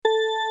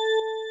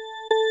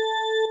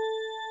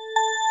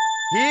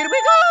Here we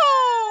go!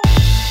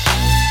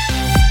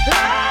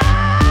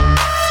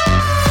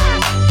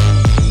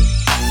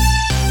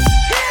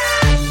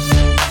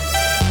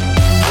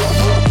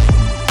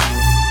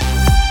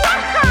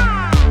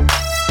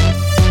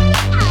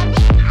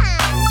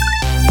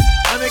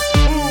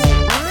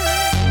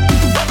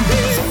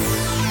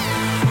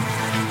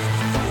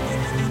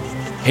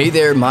 Hey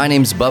there, my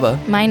name's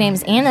Bubba. My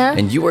name's Anna.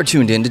 And you are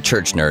tuned in to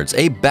Church Nerds,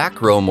 a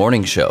back row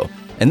morning show.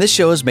 And this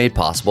show is made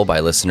possible by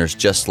listeners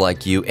just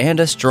like you and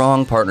a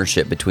strong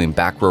partnership between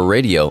Back Row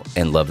Radio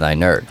and Love Thy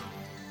Nerd.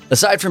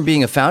 Aside from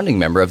being a founding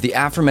member of the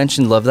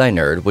aforementioned Love Thy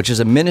Nerd, which is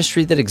a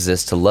ministry that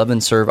exists to love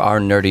and serve our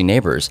nerdy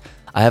neighbors,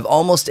 I have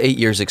almost 8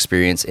 years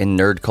experience in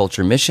nerd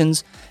culture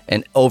missions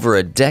and over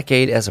a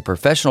decade as a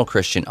professional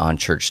Christian on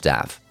church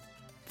staff.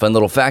 Fun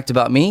little fact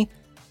about me,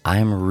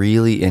 I'm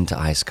really into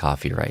iced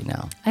coffee right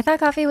now. I thought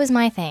coffee was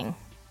my thing.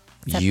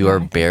 You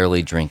are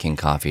barely drinking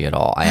coffee at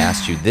all. I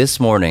asked you this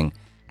morning,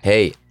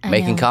 hey,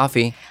 making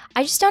coffee.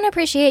 I just don't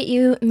appreciate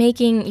you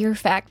making your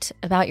fact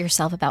about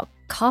yourself about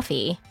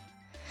coffee.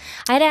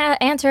 I had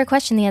to answer a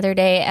question the other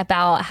day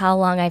about how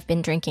long I've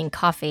been drinking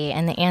coffee,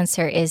 and the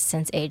answer is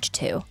since age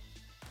 2.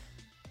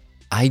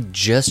 I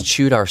just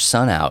chewed our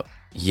son out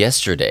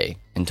yesterday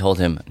and told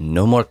him,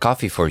 no more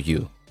coffee for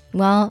you.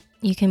 Well,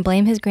 you can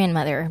blame his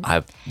grandmother.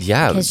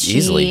 Because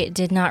easily. She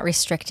did not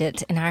restrict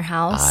it in our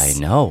house. I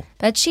know.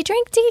 But she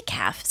drank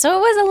decaf, so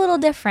it was a little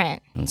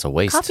different. It's a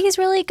waste. Coffee is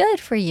really good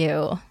for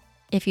you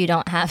if you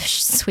don't have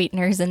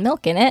sweeteners and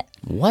milk in it.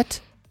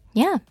 What?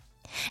 Yeah.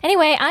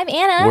 Anyway, I'm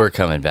Anna. We're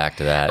coming back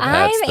to that.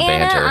 That's the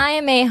banter. I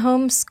am a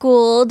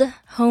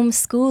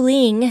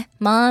homeschooling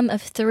mom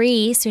of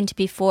 3, soon to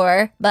be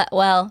 4. But,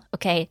 well,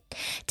 okay.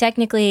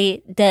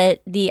 Technically,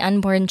 the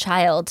unborn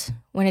child,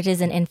 when it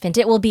is an infant,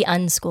 it will be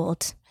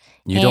unschooled.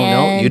 You don't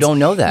know? You don't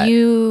know that.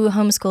 You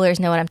homeschoolers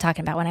know what I'm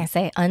talking about when I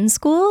say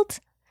unschooled.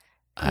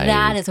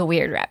 That is a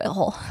weird rabbit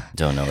hole.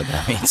 Don't know what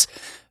that means.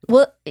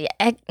 Well,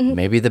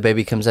 maybe the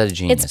baby comes out of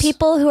genius. It's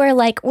people who are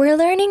like, we're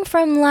learning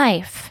from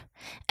life.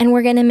 And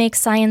we're going to make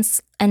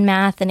science and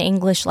math and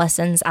English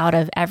lessons out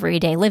of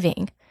everyday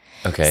living.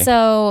 Okay.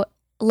 So,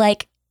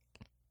 like,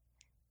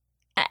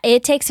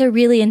 it takes a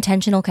really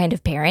intentional kind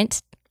of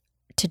parent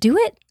to do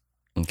it.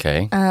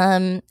 Okay.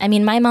 I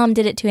mean, my mom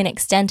did it to an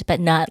extent, but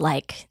not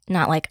like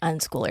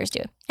unschoolers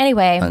do.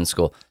 Anyway.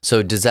 Unschool.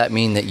 So does that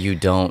mean that you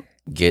don't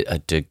get a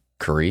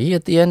degree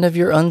at the end of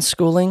your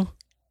unschooling?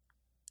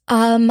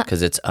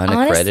 Because it's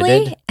unaccredited?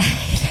 Honestly,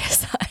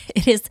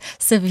 it is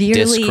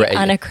severely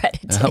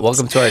unaccredited.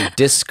 Welcome to our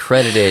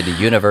discredited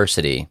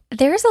university.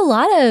 There's a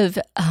lot of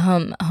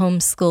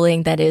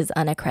homeschooling that is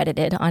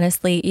unaccredited.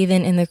 Honestly,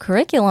 even in the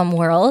curriculum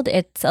world,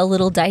 it's a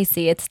little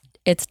dicey.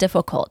 It's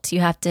difficult.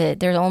 You have to,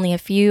 there's only a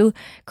few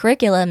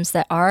curriculums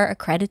that are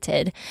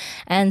accredited,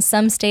 and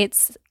some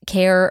states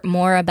care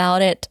more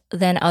about it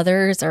than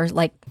others, or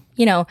like,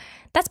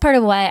 that's part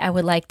of why I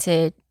would like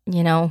to,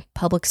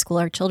 public school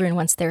our children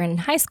once they're in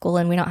high school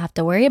and we don't have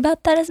to worry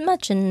about that as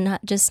much and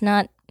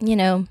not.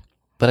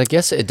 But I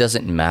guess it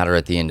doesn't matter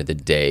at the end of the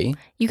day.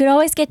 You could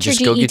always get your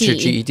GED. Just go get your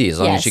GED as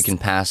long as you can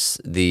pass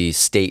the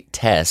state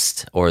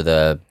test or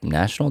the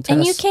national test.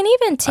 And you can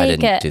even take I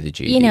didn't do the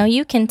GED.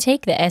 You can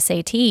take the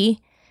SAT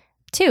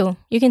too.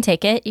 You can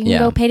take it. You can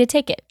go pay to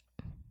take it.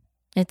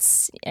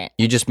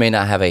 You just may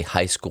not have a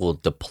high school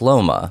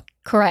diploma.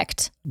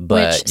 Correct.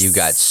 But you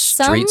got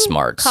street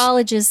smarts. Some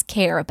colleges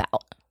care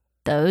about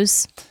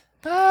those.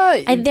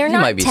 They're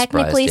not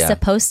technically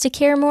supposed to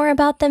care more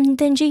about them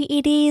than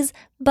GEDs,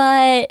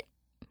 but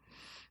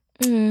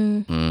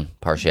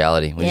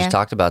partiality. We just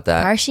talked about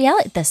that.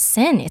 Partiality, the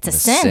sin. It's a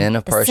sin. Sin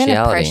of partiality. Sin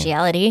of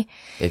partiality.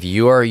 If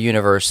you are a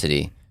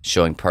university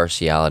showing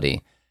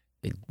partiality,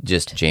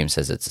 James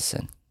says it's a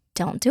sin.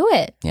 Don't do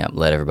it. Yeah,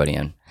 let everybody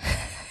in.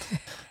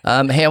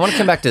 Hey, I want to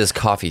come back to this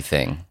coffee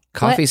thing.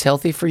 Coffee's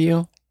healthy for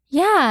you?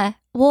 Yeah.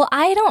 Well,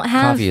 I don't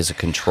have. Coffee is a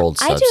controlled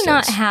substance. I do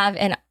not have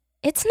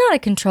It's not a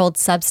controlled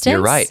substance.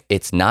 You're right.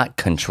 It's not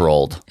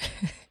controlled.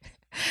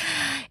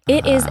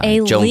 It is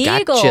a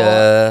legal.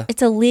 Gotcha.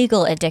 It's a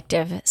legal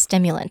addictive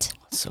stimulant.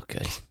 That's so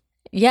good.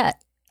 Yeah.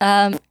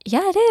 Yeah,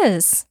 it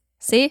is.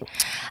 See?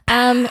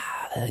 That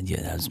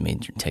was me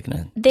taking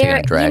a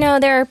drag.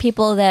 There are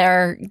people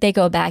they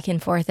go back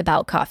and forth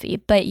about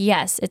coffee, but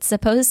yes, it's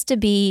supposed to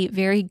be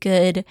very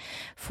good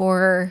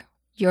for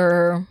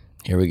your.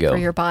 Here we go. For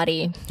your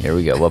body.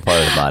 What part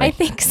of the body? I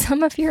think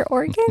some of your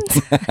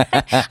organs.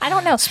 I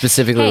don't know.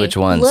 Specifically, which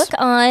ones? Look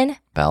on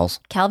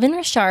bowels. Calvin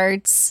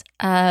Richard's,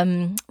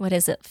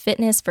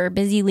 Fitness for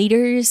Busy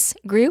Leaders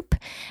group.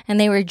 And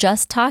they were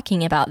just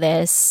talking about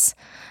this.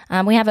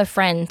 We have a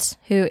friend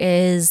who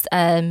is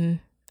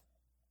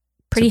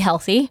pretty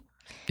healthy.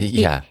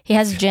 Yeah. He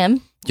has a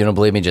gym. You don't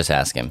believe me? Just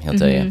ask him. He'll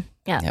tell you.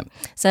 Yeah. Yep.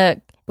 So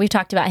we've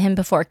talked about him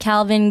before.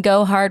 Calvin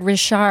Gohard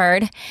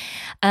Richard.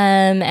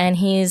 And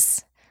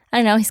he's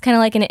kind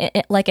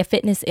of like a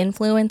fitness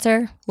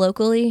influencer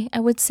locally, I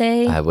would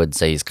say. I would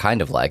say he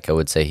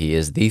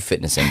is the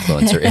fitness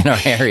influencer in our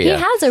area.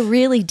 He has a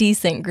really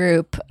decent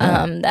group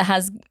that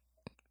has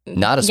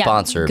Not a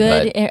sponsor,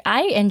 good. but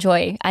I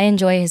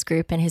enjoy his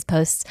group and his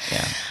posts.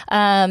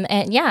 yeah.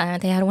 And yeah,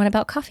 they had one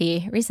about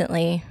coffee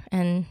recently,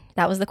 and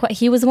that was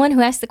he was the one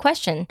who asked the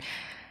question.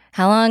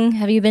 How long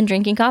have you been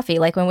drinking coffee?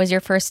 Like, when was your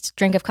first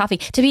drink of coffee?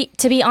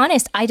 To be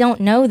honest, I don't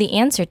know the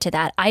answer to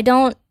that.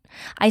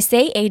 I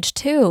say age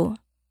 2.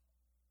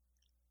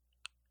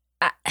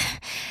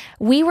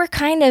 We were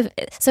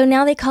so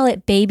now they call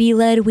it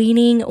baby-led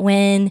weaning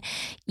when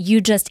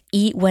you just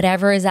eat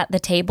whatever is at the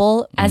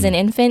table as an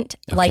infant.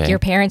 Okay. Like, your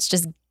parents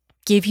just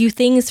give you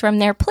things from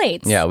their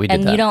plates. Yeah, we did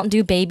and that. You don't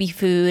do baby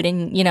food,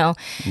 and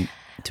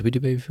Did we do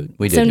baby food?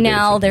 We did. So do baby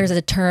now food. there's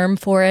a term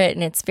for it,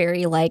 and it's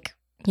very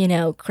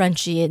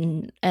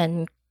crunchy,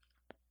 and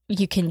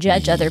you can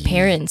judge other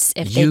parents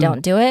if they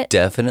don't do it.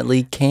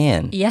 Definitely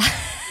can. Yeah.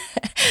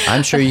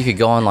 I'm sure you could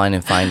go online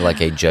and find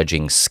like a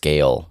judging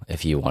scale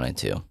if you wanted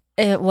to.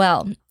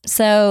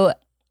 So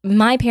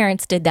my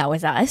parents did that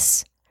with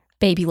us,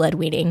 baby-led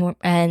weaning,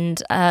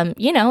 and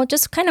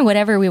just kind of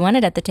whatever we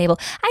wanted at the table.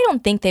 I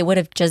don't think they would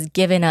have just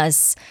given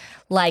us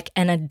like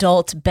an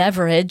adult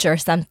beverage or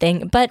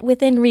something, but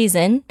within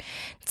reason.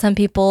 Some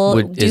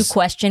people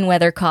question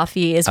whether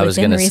coffee is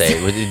within reason. I was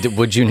going to say,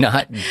 would you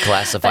not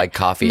classify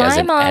coffee as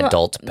an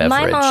adult beverage?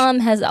 My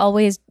mom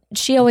always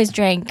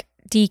drank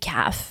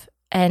decaf,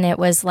 and it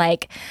was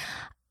like,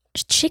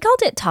 she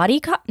called it toddy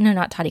coffee. No,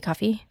 not toddy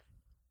coffee.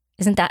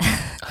 Isn't that?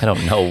 I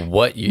don't know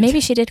what you...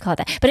 Maybe she did call it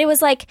that. But it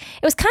was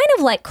kind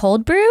of like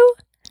cold brew.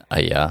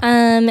 Yeah.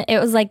 It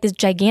was like this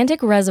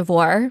gigantic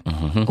reservoir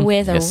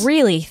with a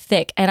really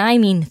thick, and I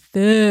mean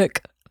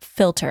thick,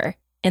 filter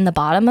in the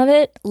bottom of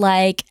it.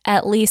 Like,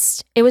 at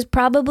least, it was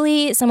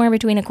probably somewhere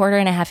between 1/4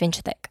 and 1/2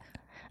 inch thick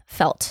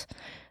felt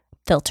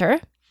filter.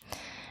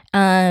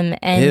 And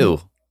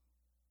Ew.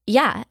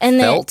 Yeah.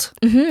 And felt?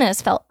 It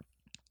was felt.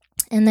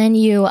 And then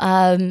you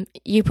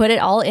put it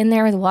all in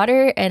there with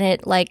water, and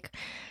it like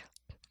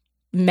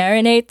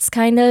marinates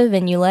kind of,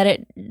 and you let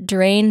it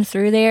drain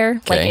through there.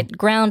 Okay. Like it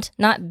ground,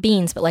 not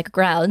beans, but like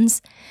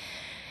grounds.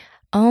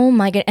 Oh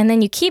my god. And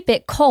then you keep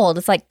it cold.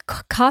 It's like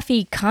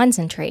coffee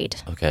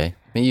concentrate. Okay.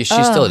 I mean,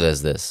 she still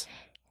does this,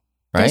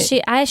 right?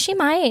 Does she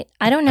might.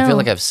 I don't know. I feel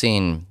like I've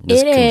seen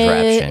this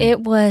contraption.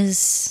 It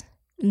was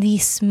the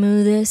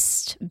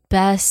smoothest,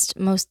 best,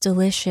 most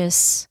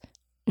delicious,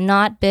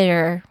 not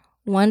bitter,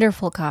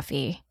 wonderful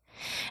coffee.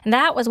 And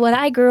that was what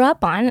I grew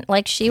up on.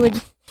 Like, she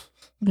would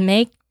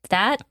make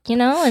that,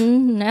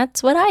 and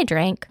that's what I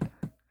drank.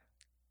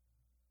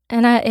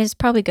 And it's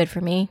probably good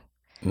for me.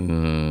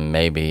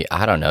 Maybe.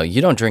 I don't know.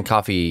 You don't drink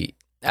coffee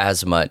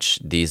as much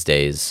these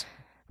days.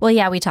 Well,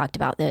 yeah, we talked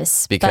about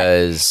this.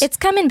 Because it's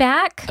coming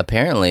back.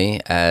 Apparently,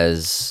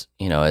 as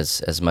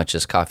much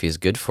as coffee is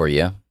good for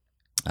you,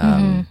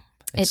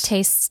 it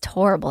tastes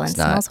horrible and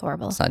smells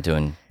horrible. It's not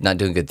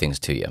doing good things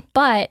to you.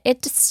 But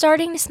it's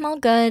starting to smell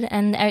good,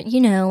 and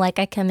like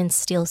I come and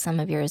steal some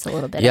of yours a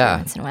little bit every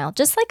once in a while.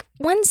 Just like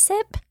one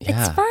sip,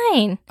 it's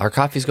fine. Our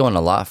coffee's going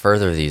a lot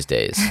further these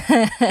days.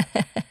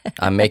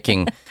 I'm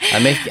making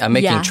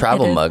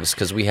travel mugs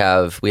because we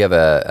have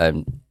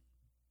a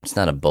it's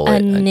not a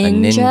bullet, a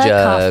ninja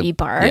coffee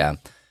bar. Yeah,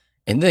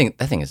 and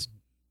that thing is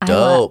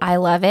dope. I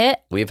love it.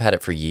 We've had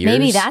it for years.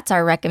 Maybe that's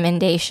our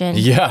recommendation.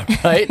 Yeah,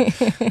 right.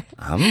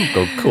 I'm gonna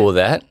go cool with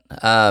that.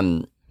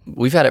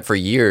 We've had it for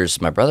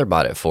years. My brother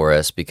bought it for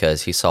us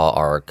because he saw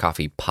our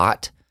coffee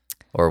pot,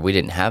 or we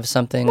didn't have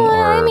something. Well,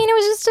 I mean, it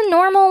was just a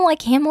normal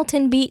like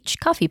Hamilton Beach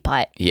coffee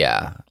pot.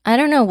 Yeah. I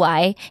don't know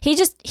why.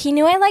 He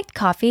knew I liked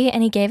coffee,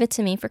 and he gave it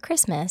to me for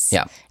Christmas.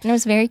 Yeah. And it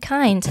was very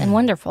kind and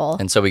wonderful.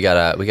 And so we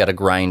got a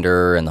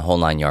grinder and the whole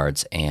 9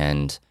 yards.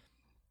 And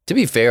to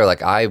be fair,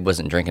 like, I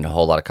wasn't drinking a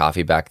whole lot of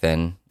coffee back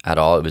then at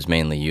all. It was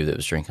mainly you that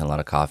was drinking a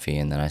lot of coffee.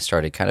 And then I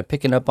started kind of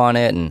picking up on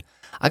it, and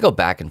I go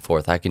back and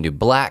forth. I can do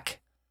black,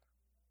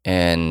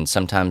 and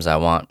sometimes I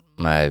want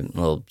my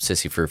little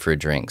sissy frou-frou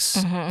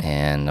drinks.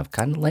 And I've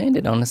kind of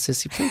landed on the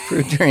sissy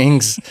frou-frou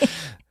drinks.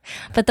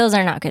 But those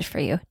are not good for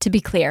you, to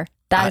be clear.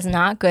 That is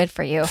not good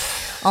for you.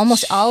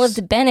 Almost all of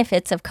the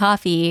benefits of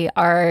coffee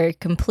are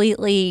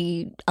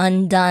completely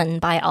undone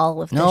by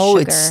all of the sugar. No,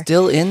 it's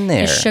still in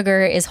there. The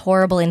sugar is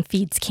horrible and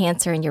feeds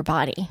cancer in your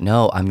body.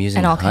 No, I'm using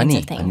and all honey.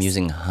 Kinds of things. I'm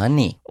using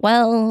honey.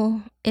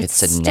 Well, it's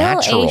still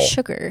natural. a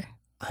sugar.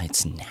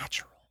 It's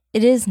natural.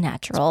 It is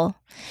natural.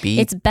 Bee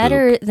it's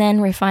better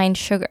than refined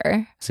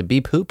sugar. Is it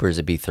bee poop or is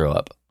it bee throw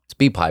up? It's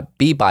bee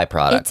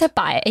byproduct. It's a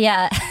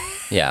yeah.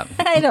 Yeah.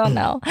 I don't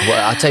know.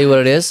 Well, I'll tell you what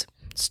it is.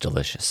 It's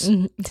delicious.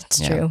 It's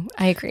true.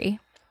 I agree.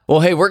 Well,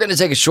 hey, we're going to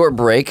take a short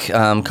break.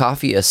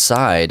 Coffee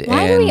aside.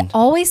 Why do we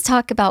always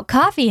talk about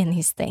coffee in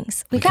these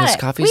things? We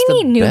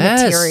need new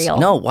best. material.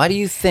 No, why do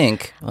you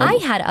think? I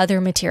had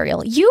other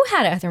material. You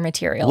had other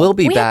material. We'll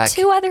be back. back.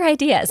 We had 2 other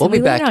ideas. We'll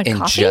be back in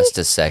coffee? just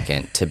a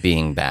second to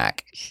being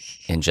back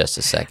in just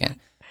a second.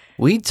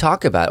 We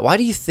talk about, why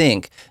do you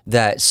think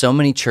that so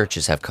many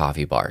churches have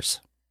coffee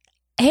bars?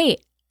 Hey,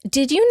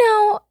 did you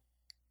know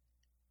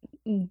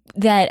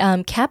that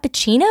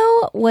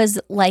cappuccino was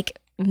like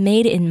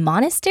made in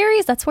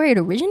monasteries. That's where it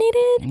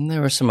originated. And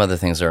there were some other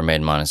things that were made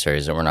in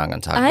monasteries that we're not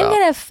going to talk I'm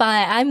about.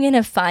 I'm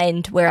gonna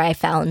find where I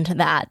found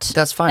that.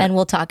 That's fine. And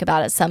we'll talk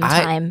about it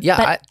sometime.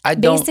 I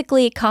don't.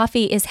 Basically,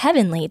 coffee is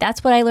heavenly.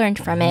 That's what I learned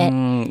from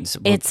it.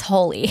 It's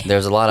holy.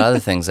 There's a lot of other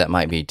things that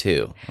might be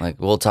too. Like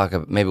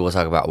maybe we'll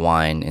talk about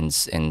wine and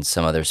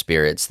some other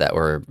spirits that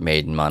were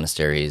made in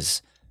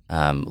monasteries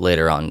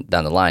later on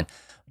down the line.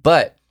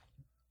 But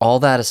all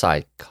that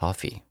aside,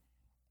 coffee,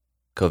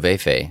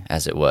 Covfefe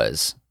as it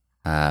was,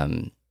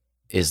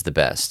 is the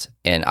best.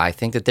 And I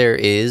think that there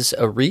is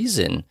a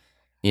reason,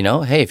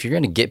 hey, if you're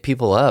going to get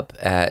people up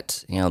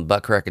at,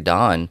 butt crack of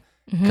dawn,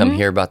 come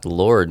hear about the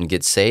Lord and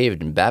get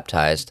saved and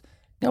baptized,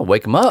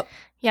 wake them up.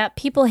 Yeah,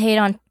 people hate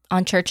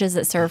on churches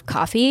that serve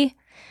coffee.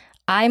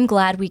 I'm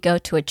glad we go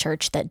to a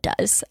church that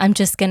does. I'm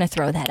just going to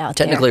throw that out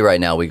Technically,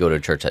 right now, we go to a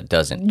church that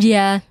doesn't.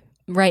 Yeah,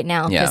 right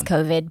now because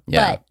COVID.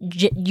 Yeah.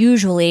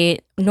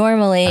 But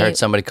normally... I heard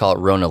somebody call it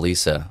Rona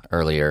Lisa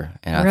earlier,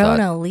 and I thought,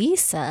 Rona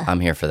Lisa?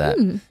 I'm here for that.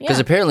 Because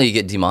apparently you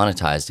get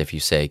demonetized if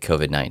you say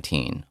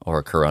COVID-19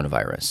 or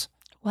coronavirus.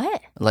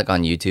 What? Like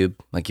on YouTube,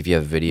 like if you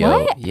have a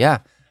video. What? Yeah,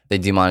 they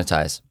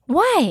demonetize.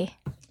 Why?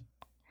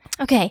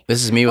 Okay.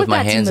 This is me with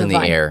my hands in the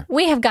air.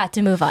 We have got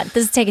to move on.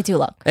 This is taking too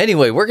long.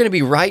 Anyway, we're going to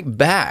be right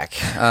back.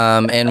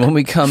 And when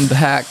we come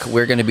back,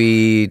 we're going to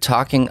be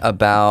talking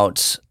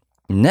about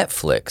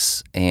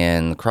Netflix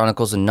and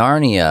Chronicles of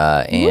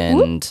Narnia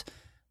and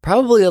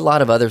probably a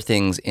lot of other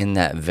things in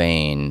that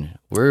vein.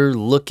 We're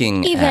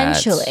looking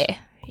Eventually.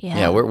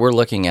 Yeah, we're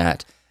looking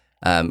at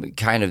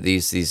kind of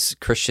these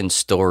Christian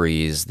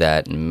stories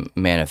that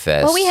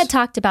manifest. Well, we had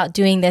talked about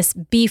doing this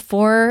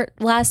before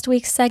last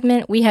week's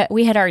segment. We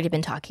had already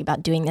been talking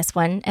about doing this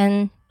one,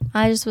 and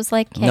I just was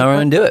like, hey, no, we're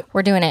going to do it.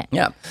 We're doing it.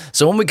 Yeah.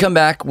 So when we come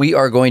back, we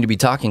are going to be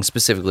talking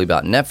specifically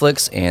about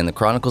Netflix and the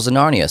Chronicles of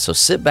Narnia. So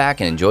sit back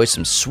and enjoy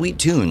some sweet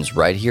tunes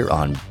right here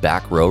on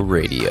Back Row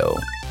Radio.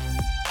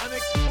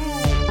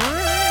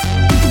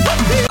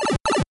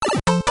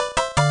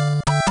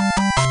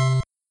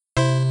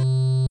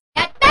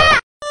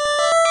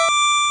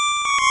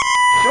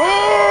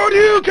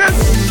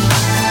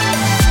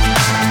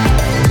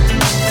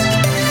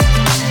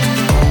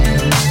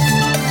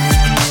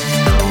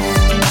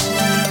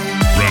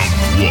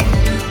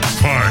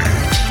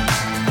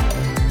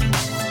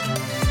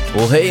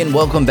 Well, hey, and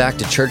welcome back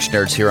to Church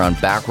Nerds here on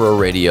Back Row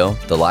Radio,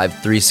 the Live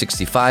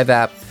 365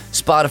 app,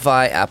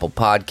 Spotify, Apple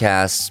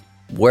Podcasts,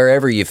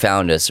 wherever you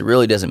found us. It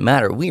really doesn't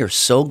matter. We are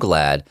so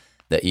glad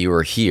that you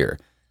are here.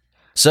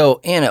 So,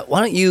 Anna,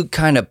 why don't you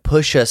kind of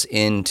push us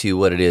into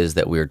what it is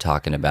that we're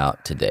talking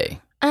about today?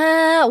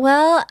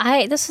 Well,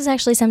 this was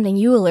actually something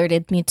you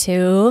alerted me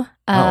to.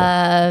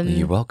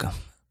 You're welcome.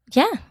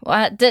 Yeah.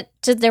 Well,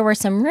 there were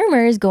some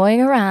rumors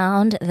going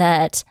around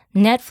that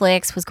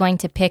Netflix was going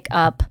to pick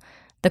up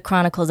the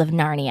Chronicles of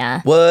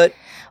Narnia. What?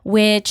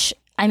 Which,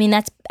 I mean,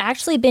 that's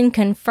actually been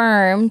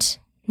confirmed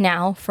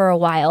now for a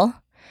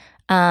while.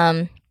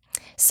 The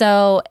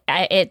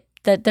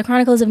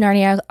Chronicles of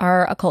Narnia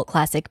are a cult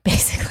classic,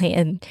 basically,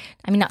 and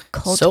I mean not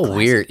cult. So classic.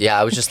 weird.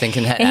 Yeah, I was just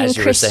thinking that as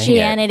you were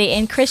saying it.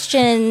 In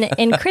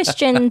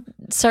Christian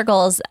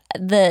circles,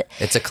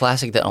 it's a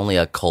classic that only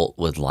a cult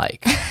would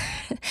like.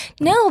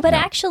 No, but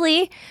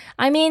actually,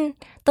 I mean,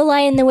 The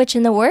Lion, the Witch,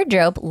 and the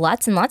Wardrobe,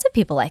 lots and lots of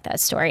people like that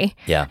story.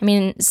 Yeah. I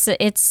mean,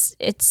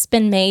 it's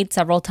been made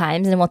several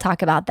times, and we'll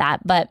talk about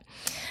that. But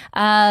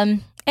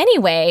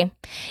anyway,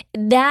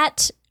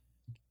 that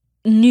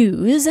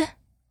news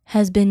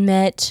has been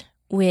met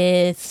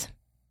with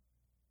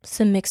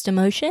some mixed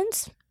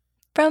emotions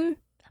from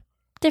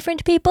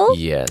different people.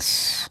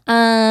 Yes.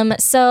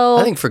 So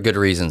I think for good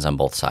reasons on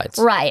both sides.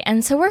 Right.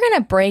 And so we're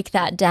going to break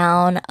that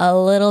down a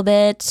little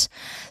bit.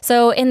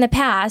 So in the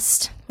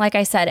past, like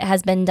I said, it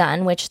has been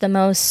done, which the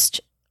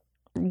most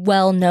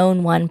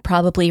well-known one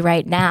probably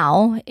right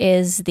now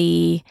is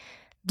the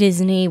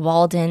Disney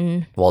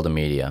Walden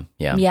Media.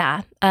 Yeah.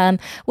 Yeah.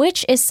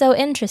 Which is so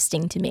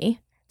interesting to me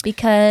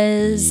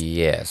because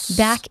yes,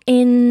 back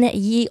in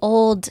ye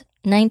old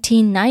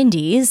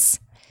 1990s,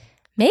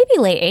 maybe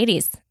late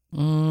 80s,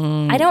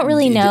 I don't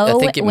really know I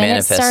think it when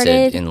manifested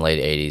it started in the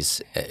late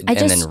 80s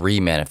and then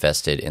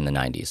re-manifested in the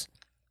 90s.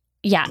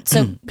 Yeah.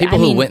 So people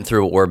who went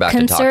through what we're about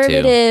to talk to.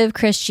 Conservative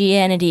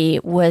Christianity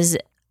was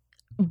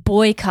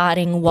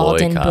boycotting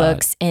Walden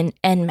books en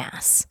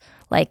masse.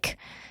 Like,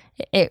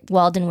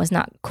 Walden was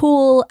not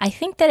cool. I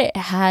think that it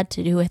had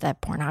to do with a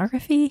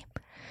pornography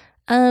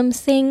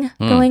thing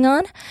going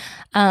on.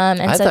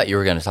 I thought you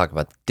were going to talk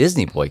about the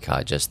Disney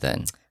boycott just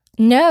then.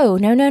 No.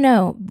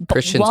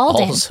 Christians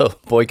Walden. also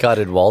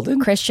boycotted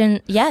Walden?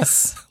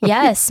 Yes.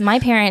 My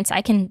parents,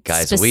 I can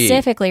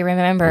specifically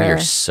remember. We are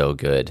so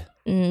good.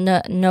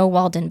 No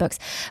Walden books.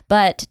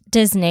 But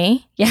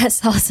Disney,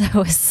 yes, also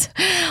was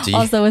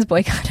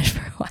boycotted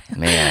for a while.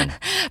 Man.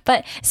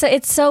 But so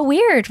it's so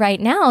weird right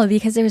now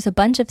because there's a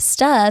bunch of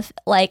stuff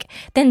like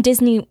then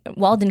Disney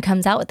Walden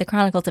comes out with the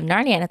Chronicles of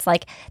Narnia and it's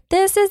like,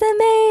 this is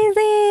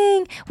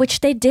amazing, which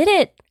they did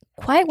it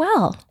quite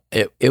well.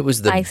 It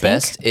was the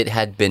best it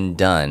had been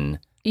done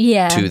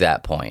to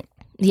that point.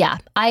 Yeah.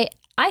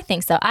 I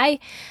think so.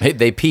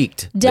 They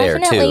peaked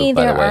Definitely there, too,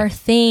 there are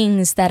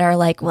things that are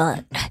like,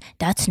 well,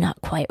 that's not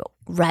quite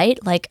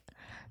right. Like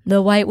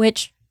the White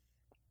Witch,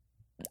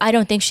 I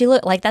don't think she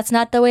looked like that's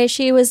not the way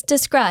she was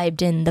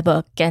described in the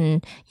book,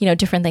 and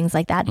different things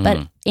like that.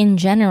 But in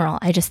general,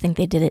 I just think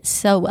they did it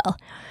so well.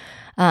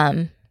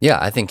 Yeah,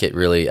 I think it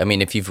really. I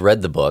mean, if you've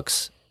read the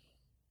books,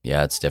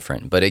 yeah, it's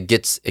different, but it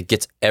gets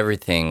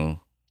everything.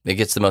 It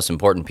gets the most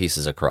important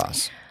pieces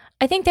across.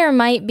 I think there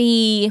might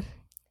be.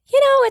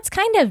 It's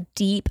kind of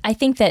deep. I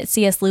think that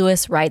C.S.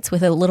 Lewis writes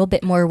with a little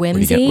bit more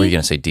whimsy. Were you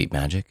going to say deep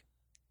magic?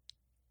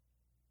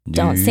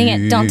 Don't sing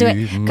it. Don't do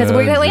it. Because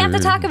we have to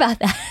talk about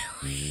that.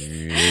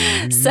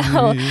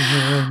 So,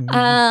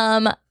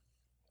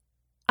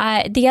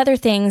 the other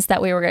things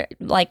that we were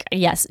like,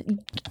 yes,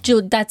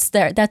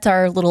 that's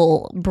our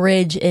little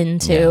bridge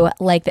into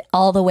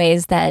all the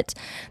ways that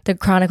the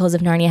Chronicles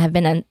of Narnia have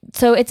been done.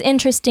 So it's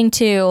interesting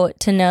to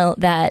know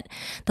that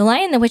The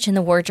Lion, the Witch, and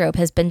the Wardrobe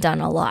has been done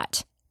a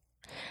lot.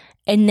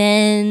 And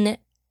then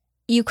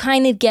you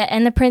kind of get,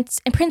 and Prince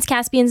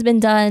Caspian's been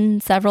done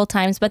several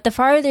times, but the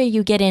farther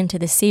you get into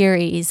the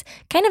series,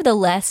 kind of the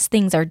less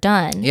things are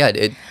done. Yeah,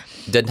 it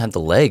doesn't have the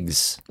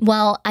legs.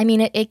 Well, I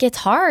mean, it gets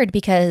hard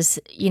because,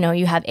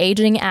 you have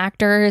aging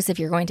actors if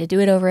you're going to do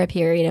it over a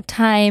period of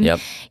time.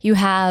 Yep. You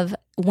have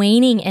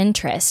waning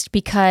interest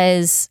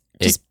because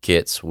it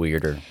gets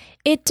weirder.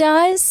 It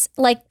does,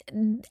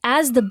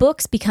 as the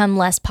books become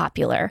less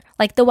popular.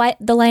 Like The Lion,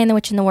 the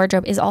Witch, and the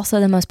Wardrobe is also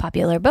the most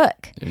popular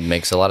book. It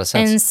makes a lot of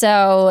sense. And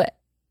so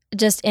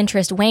just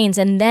interest wanes,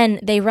 and then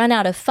they run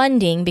out of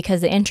funding because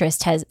the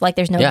interest has,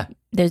 there's no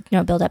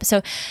build up.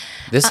 So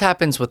this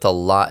happens with a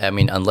lot. I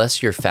mean,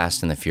 unless you're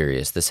Fast and the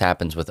Furious, this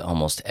happens with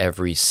almost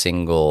every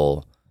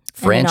single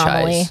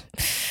franchise.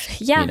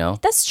 Yeah,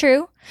 that's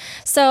true.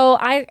 So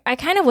I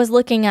kind of was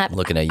looking at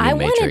you, I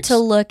Matrix. wanted to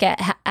look at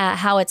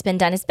how it's been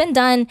done. It's been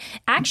done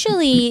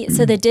actually.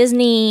 So the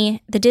Disney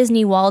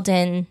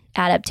Walden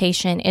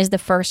adaptation is the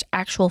first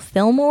actual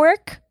film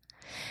work.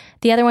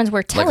 The other ones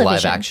were television,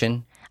 like live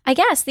action. I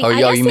guess. You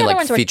mean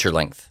like feature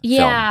length?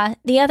 Yeah, film.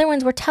 The other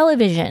ones were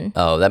television.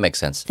 Oh, that makes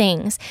sense.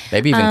 Things.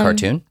 Maybe even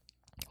cartoon.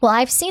 Well,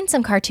 I've seen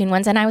some cartoon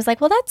ones, and I was like,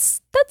 well,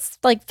 that's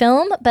like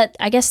film, but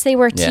I guess they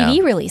were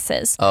TV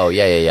releases. Oh,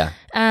 yeah.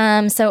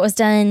 So it was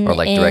done or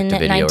like in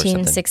direct-to-video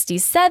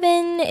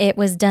 1967. It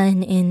was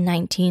done in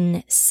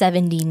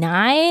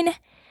 1979.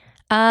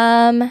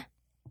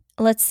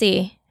 Let's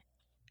see.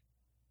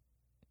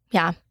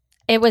 Yeah.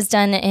 It was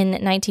done in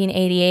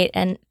 1988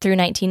 and through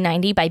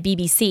 1990 by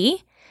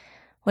BBC,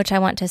 which I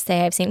want to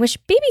say I've seen. Which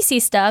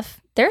BBC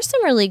stuff, there's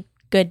some really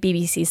good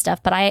BBC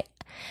stuff, but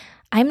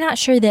I'm not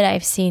sure that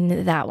I've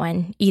seen that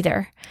one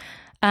either.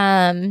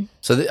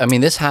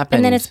 This happened.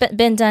 And then it's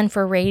been done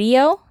for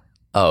radio.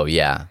 Oh,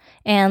 yeah.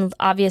 And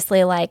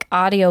obviously like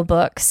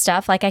audiobook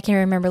stuff. Like I can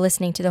remember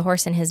listening to The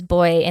Horse and His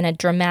Boy in a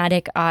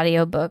dramatic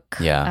audiobook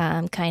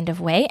kind of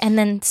way. And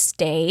then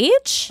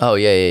stage. Oh,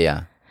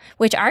 yeah.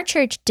 Which our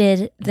church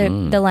did,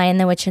 The Lion,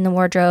 the Witch, and the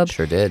Wardrobe.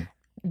 Sure did.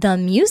 The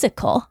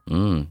musical.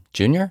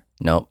 Junior?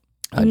 Nope.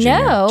 Junior.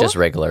 No. Just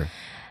regular.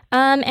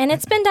 And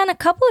it's been done a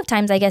couple of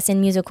times, I guess, in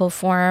musical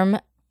form.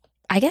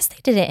 I guess they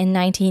did it in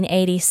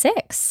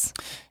 1986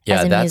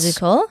 as a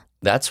musical.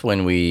 That's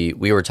when we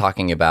were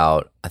talking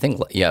about, I think,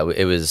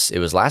 it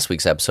was last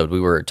week's episode. We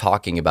were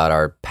talking about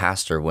our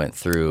pastor went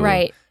through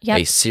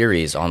a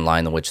series on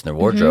Lion, the Witch, and the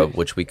Wardrobe,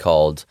 which we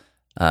called,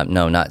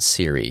 no, not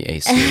Siri, a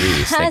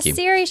series. Thank you.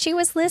 Siri, she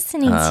was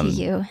listening to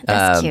you.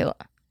 That's cute.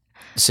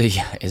 So,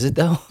 yeah, is it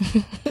though?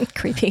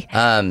 Creepy.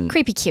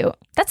 Creepy cute.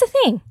 That's a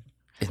thing.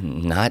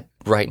 Not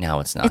right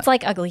now, it's not. It's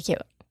like ugly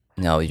cute.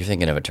 No, you're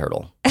thinking of a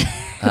turtle.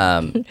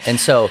 And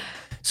so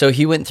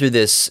he went through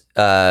this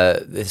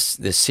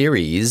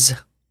series,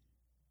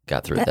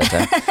 got through it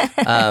that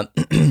time,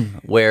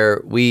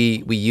 where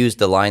we used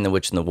The Lion, the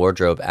Witch, and the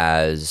Wardrobe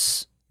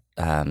as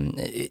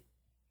as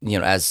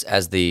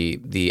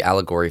the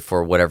allegory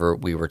for whatever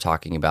we were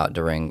talking about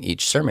during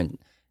each sermon.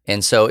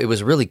 And so it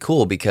was really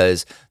cool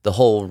because the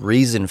whole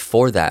reason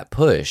for that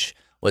push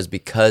was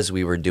because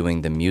we were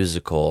doing the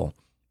musical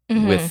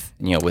with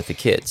the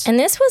kids. And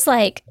this was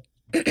like,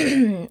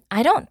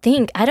 I don't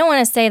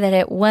want to say that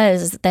it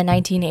was the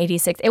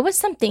 1986. It was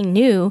something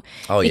new.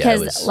 Oh,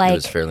 because, it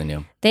was fairly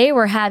new. They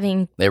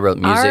wrote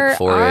music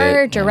for it.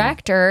 Our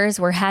directors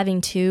were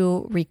having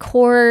to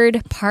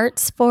record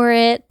parts for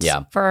it.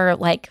 Yeah. For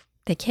like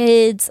the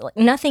kids.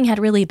 Nothing had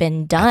really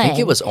been done. I think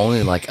it was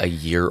only like a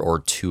year or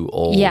two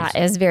old. Yeah,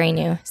 it was very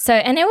new. So,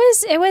 and it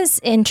was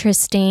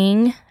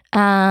interesting.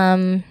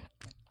 And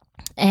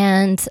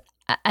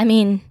I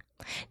mean,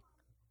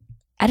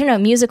 I don't know,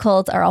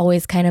 musicals are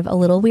always kind of a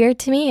little weird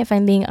to me, if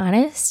I'm being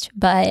honest,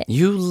 but...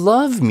 You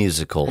love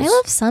musicals. I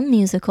love some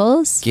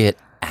musicals. Get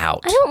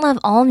out. I don't love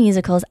all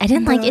musicals. I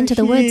didn't like Into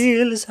the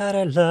Woods. I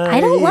don't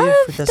love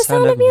the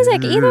Sound of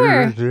Music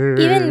either.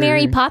 Even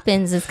Mary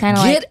Poppins is kind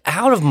of like... Get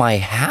out of my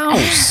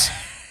house.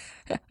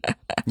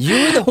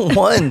 You're the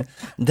one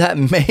that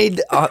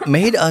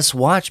made us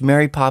watch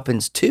Mary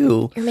Poppins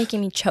 2. You're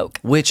making me choke.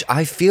 Which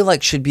I feel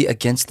like should be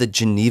against the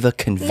Geneva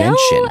Convention.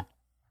 No.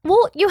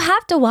 Well, you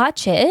have to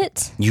watch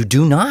it. You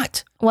do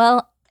not.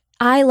 Well,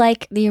 I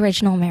like the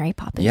original Mary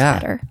Poppins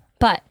better.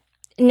 But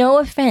no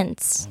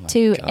offense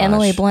to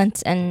Emily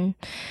Blunt and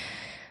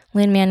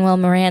Lin-Manuel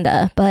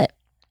Miranda, but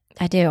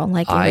I do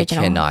like the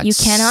original. You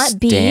cannot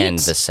stand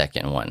the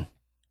second one.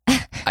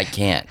 I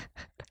can't.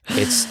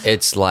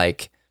 It's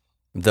like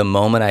the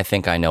moment I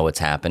think I know what's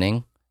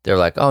happening, they're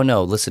like, oh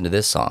no, listen to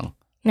this song.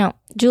 No,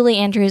 Julie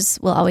Andrews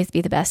will always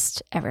be the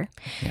best ever.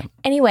 Yeah.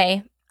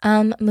 Anyway,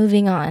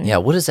 moving on. Yeah,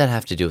 what does that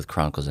have to do with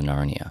Chronicles of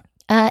Narnia?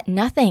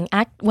 Nothing.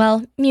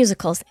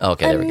 Musicals.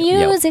 Okay, there we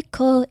go.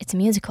 Musical. It's a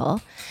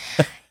musical.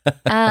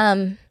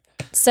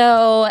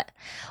 So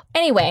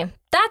anyway,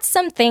 that's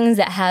some things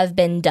that have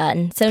been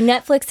done. So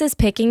Netflix is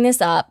picking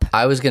this up.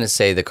 I was going to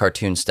say the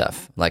cartoon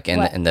stuff, like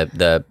and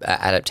the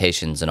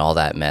adaptations and all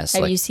that mess.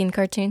 Have you seen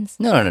cartoons?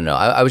 No.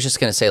 I was just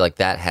going to say like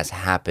that has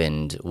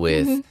happened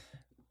with,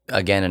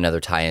 again, another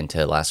tie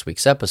into last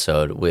week's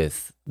episode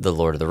with The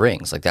Lord of the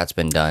Rings. Like that's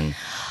been done.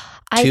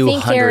 I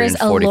think there is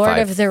a Lord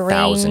of the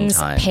Rings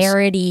times.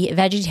 Parody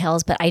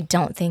VeggieTales, but I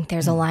don't think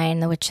there's a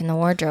Lion, the Witch, and the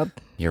Wardrobe.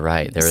 You're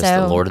right. There is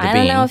the Lord of the Bean.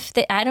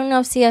 I don't know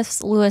if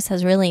C.S. Lewis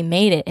has really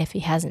made it if he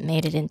hasn't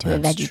made it into a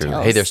VeggieTales.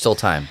 True. Hey, there's still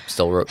time.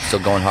 Still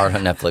going hard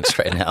on Netflix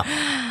right now.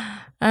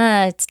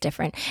 It's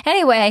different.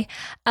 Anyway,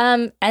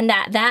 and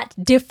that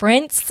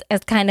difference is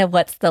kind of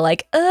what's the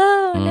like,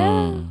 oh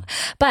no.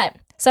 But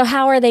so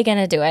how are they going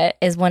to do it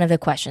is one of the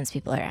questions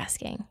people are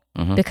asking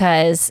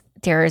because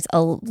there's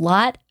a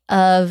lot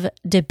of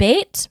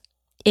debate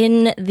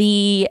in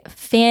the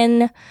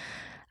fan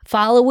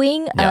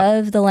following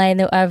of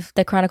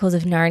the Chronicles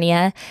of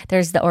Narnia.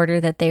 There's the order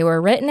that they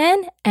were written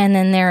in, and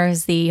then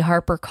there's the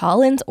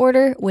HarperCollins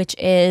order, which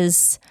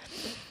is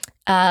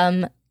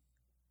more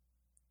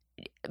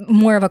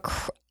of a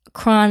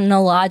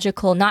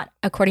chronological, not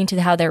according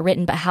to how they're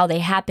written, but how they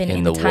happen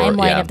in the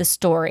timeline of the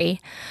story.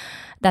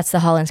 That's the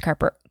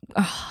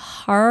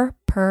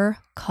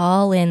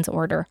HarperCollins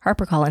order.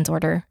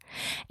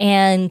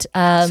 And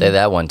say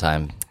that one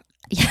time.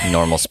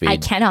 Normal speed. I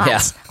cannot. Yeah.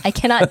 I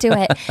cannot do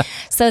it.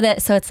 So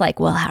it's like,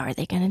 well, how are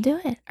they going to do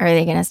it? Are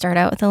they going to start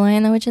out with The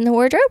Lion, the Witch, and the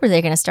Wardrobe? Or are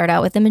they going to start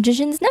out with The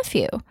Magician's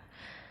Nephew?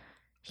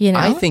 You know?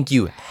 I think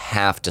you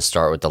have to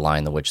start with The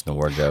Lion, the Witch, and the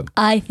Wardrobe.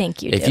 I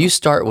think you do. If you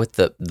start with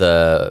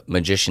the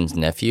Magician's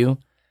Nephew,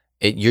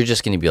 you're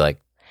just going to be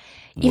like,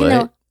 what? Even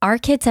though our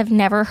kids have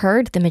never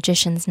heard The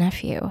Magician's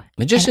Nephew.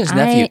 Magician's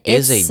Nephew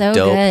is a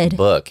dope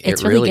book.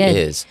 It really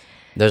is.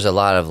 There's a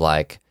lot of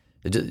like,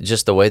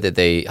 just the way that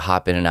they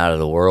hop in and out of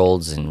the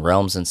worlds and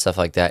realms and stuff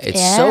like that.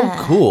 It's so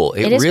cool.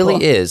 It really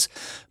cool. is.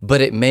 But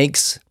it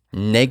makes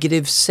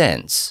negative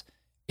sense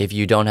if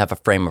you don't have a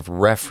frame of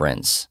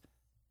reference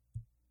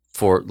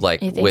for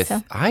like with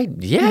so?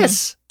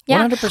 Yes.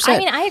 Yeah. 100%. I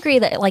mean, I agree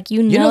that like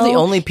you know the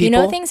only people, you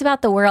know things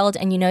about the world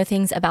and you know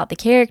things about the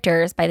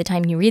characters by the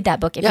time you read that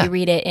book if you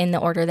read it in the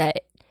order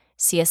that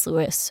C.S.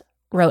 Lewis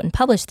wrote and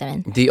published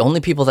them in. The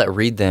only people that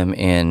read them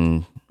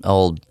in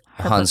old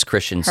Hans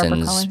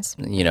Christensen's,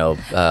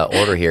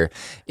 order here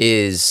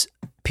is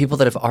people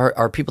that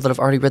are people that have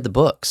already read the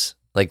books,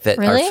 like that.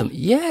 Really?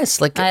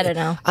 Yes. Like I don't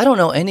know. I don't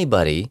know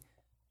anybody.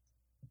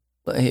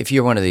 If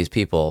you're one of these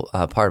people,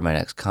 part of my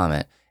next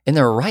comment, in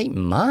their right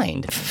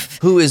mind,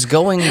 who is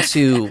going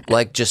to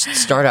like just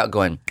start out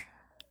going,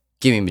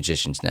 "Give me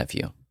Magician's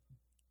Nephew.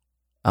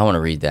 I want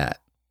to read that."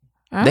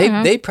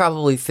 They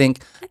probably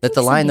think that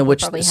The Lion, the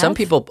Witch. Some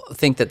people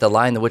think that The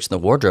Lion, the Witch, and the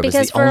Wardrobe is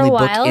the only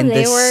book in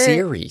this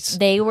series.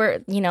 They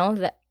were,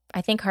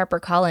 I think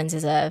HarperCollins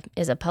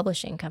is a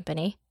publishing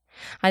company.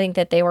 I think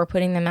that they were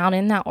putting them out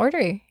in that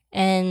order.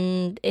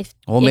 And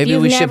maybe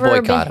we should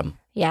boycott them.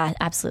 Yeah,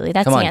 absolutely.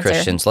 That's the answer. Come on,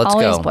 Christians, let's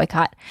Always go.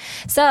 Boycott.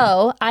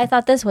 So I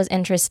thought this was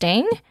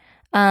interesting.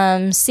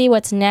 See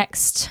what's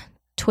next.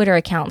 Twitter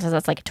account, so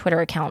that's like a Twitter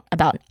account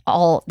about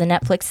all the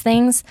Netflix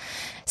things,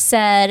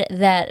 said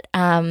that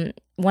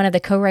one of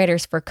the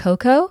co-writers for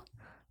Coco,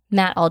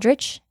 Matt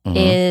Aldrich,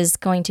 is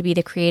going to be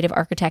the creative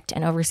architect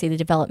and oversee the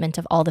development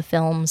of all the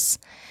films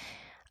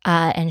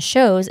and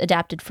shows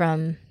adapted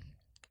from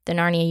the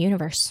Narnia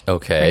universe for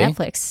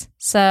Netflix.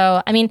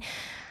 So, I mean,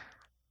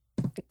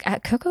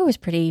 Coco was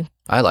pretty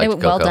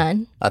well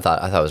done. I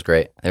thought it was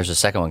great. There's a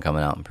second one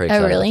coming out. I'm pretty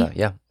excited. Oh, really? About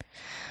that.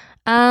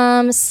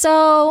 Yeah.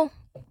 So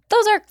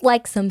those are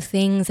like some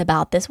things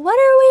about this. What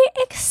are we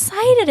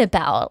excited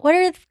about? What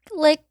are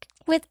like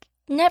with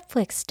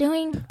Netflix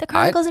doing the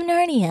Chronicles of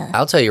Narnia?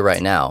 I'll tell you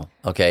right now.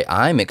 Okay,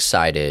 I'm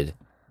excited.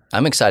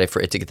 I'm excited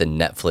for it to get the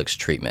Netflix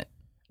treatment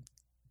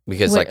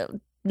because like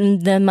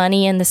the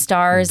money and the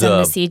stars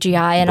and the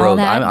CGI and all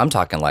that. I'm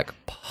talking like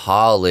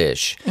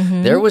polish.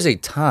 There was a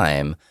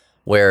time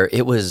where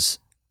it was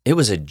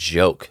a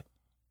joke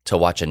to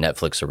watch a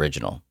Netflix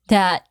original.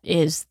 That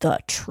is the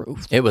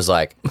truth. It was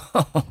like,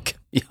 okay,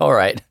 all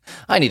right,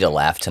 I need to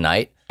laugh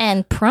tonight.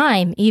 And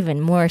Prime even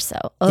more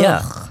so. Ugh,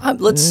 yeah,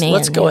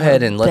 let's go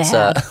ahead and let's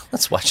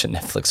watch a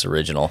Netflix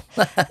original.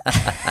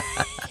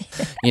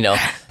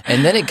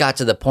 And then it got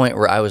to the point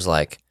where I was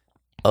like,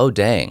 oh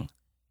dang,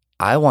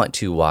 I want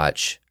to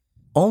watch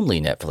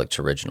only Netflix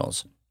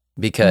originals.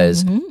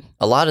 because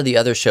a lot of the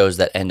other shows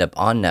that end up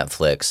on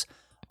Netflix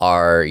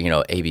are,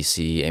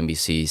 ABC,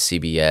 NBC,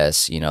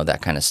 CBS,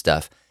 that kind of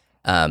stuff.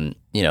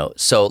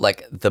 So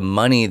like the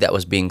money that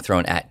was being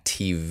thrown at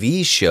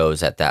TV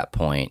shows at that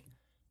point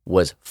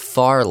was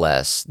far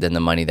less than the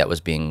money that was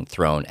being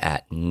thrown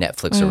at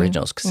Netflix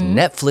originals, because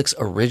Netflix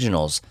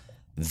originals,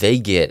 they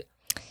get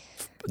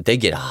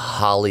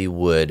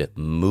Hollywood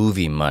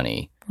movie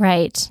money,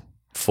 right,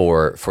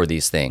 for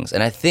these things.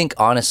 And I think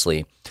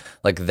honestly,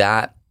 like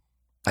that,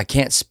 I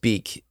can't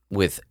speak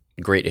with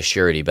great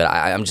assurity, but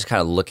I'm just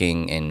kind of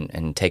looking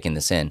and taking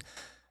this in.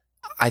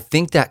 I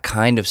think that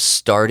kind of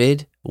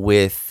started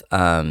with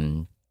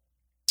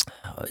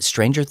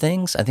Stranger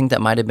Things. I think that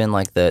might have been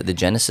like the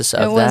genesis of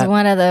that. It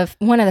was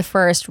one of the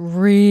first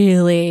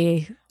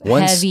really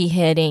heavy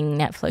hitting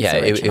Netflix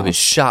originals. It was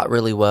shot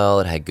really well.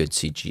 It had good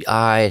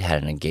CGI. It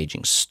had an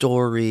engaging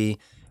story.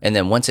 And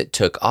then once it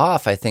took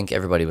off, I think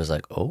everybody was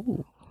like,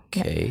 "Oh,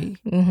 okay."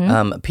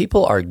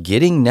 People are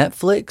getting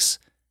Netflix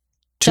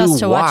to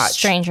watch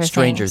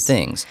Stranger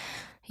Things.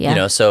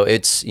 Yeah. So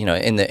it's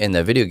in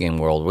the video game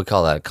world, we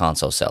call that a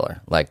console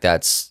seller. Like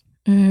that's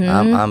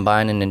I'm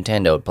buying a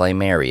Nintendo to play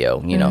Mario,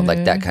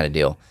 like that kind of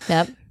deal.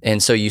 Yep.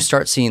 And so you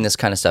start seeing this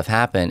kind of stuff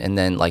happen, and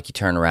then like you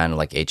turn around and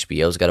like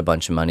HBO's got a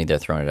bunch of money, they're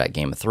throwing it at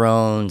Game of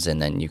Thrones,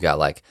 and then you got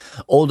like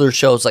older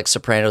shows like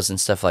Sopranos and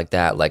stuff like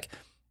that. Like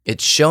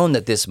it's shown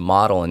that this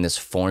model and this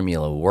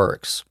formula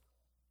works.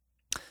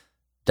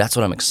 That's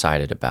what I'm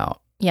excited about.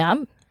 Yeah.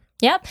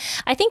 Yep.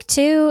 I think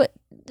too,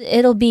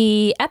 it'll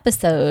be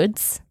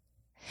episodes,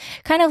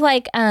 kind of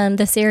like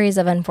the series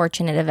of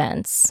Unfortunate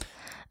Events.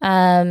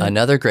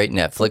 Another great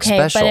Netflix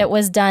special. But it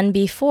was done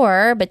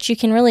before, but you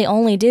can really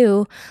only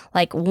do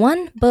like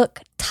one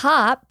book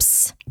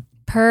tops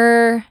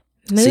per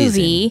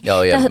movie. Season.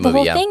 Oh, yeah. The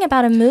whole thing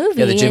about a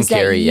movie is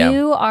that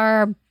you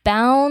are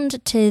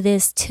bound to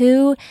this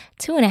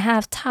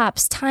 2.5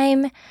 tops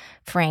time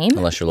frame.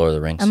 Unless you're Lord of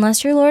the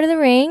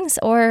Rings.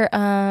 Or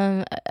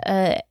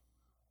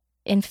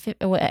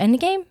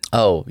Endgame.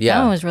 Oh, yeah.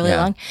 That one was really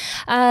long.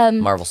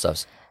 Marvel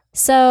stuffs.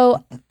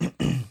 So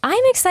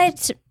I'm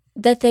excited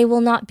that they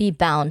will not be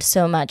bound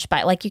so much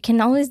by, like, you can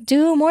always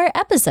do more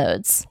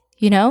episodes.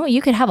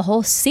 You could have a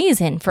whole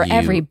season for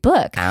every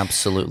book.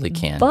 Absolutely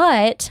can.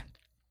 But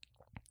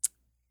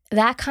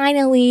that kind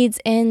of leads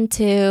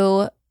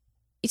into,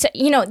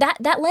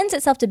 that lends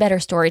itself to better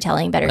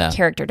storytelling, better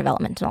character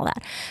development and all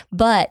that.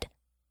 But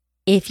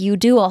if you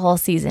do a whole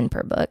season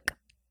per book,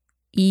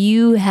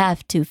 you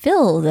have to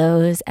fill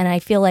those. And I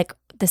feel like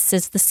this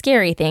is the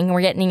scary thing.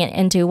 We're getting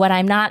into what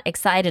I'm not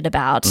excited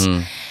about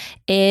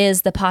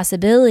is the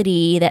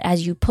possibility that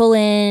as you pull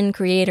in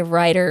creative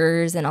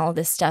writers and all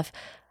this stuff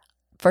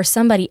for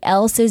somebody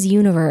else's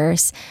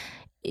universe,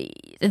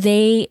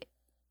 they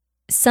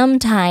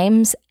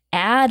sometimes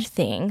add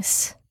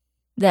things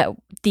that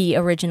the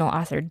original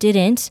author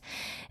didn't,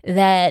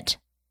 that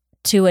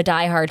to a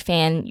diehard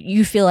fan,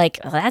 you feel like,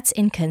 oh, that's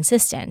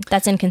inconsistent.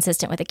 That's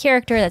inconsistent with a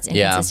character. That's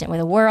inconsistent with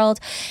a world.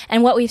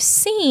 And what we've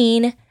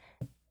seen,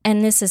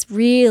 and this is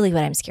really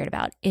what I'm scared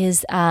about,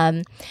 is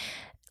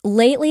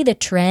lately the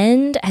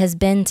trend has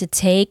been to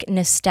take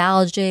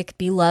nostalgic,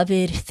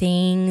 beloved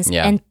things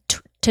and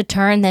to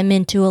turn them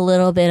into a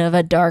little bit of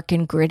a dark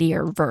and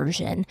grittier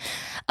version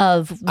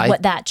of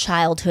what that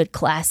childhood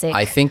classic.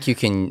 I think you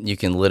can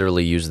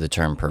literally use the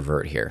term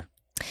pervert here.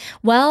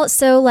 Well,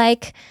 so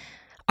like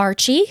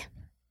Archie,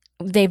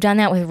 they've done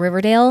that with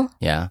Riverdale.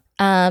 Yeah.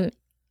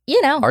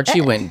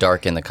 Archie went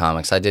dark in the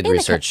comics. I did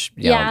research,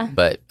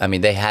 but I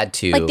mean, they had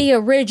to. Like the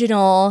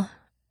original.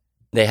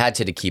 They had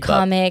to keep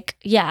comic. up.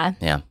 Yeah.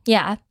 Yeah.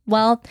 Yeah.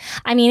 Well,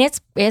 I mean,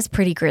 it's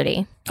pretty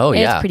gritty. Oh,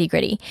 yeah. It's pretty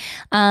gritty.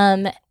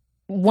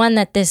 One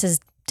that this is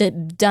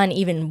done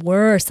even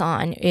worse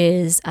on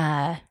is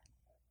Anne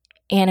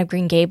of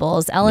Green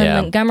Gables. Ellen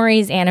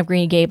Montgomery's Anne of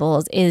Green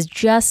Gables is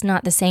just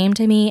not the same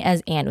to me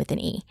as Anne with an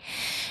E.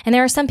 And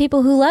there are some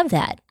people who love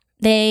that.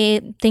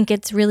 They think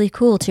it's really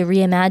cool to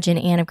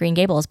reimagine Anne of Green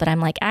Gables, but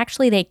I'm like,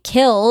 actually, they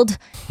killed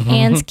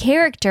Anne's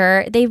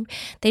character.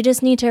 They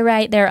just need to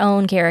write their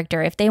own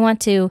character. If they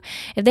want to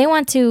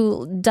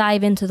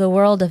dive into the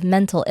world of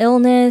mental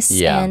illness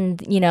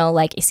and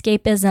like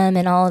escapism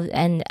and all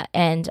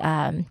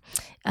and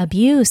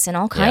abuse and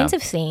all kinds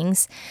of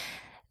things,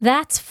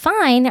 that's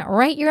fine.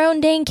 Write your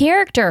own dang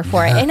character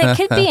for it, and it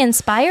could be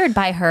inspired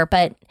by her,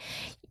 but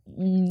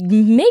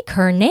make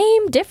her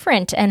name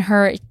different, and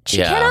she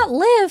cannot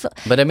live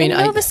in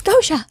Nova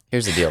Scotia.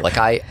 Here's the deal. Like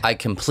I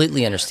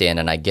completely understand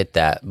and I get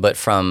that, but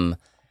from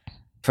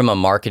a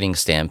marketing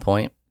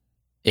standpoint,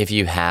 if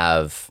you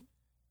have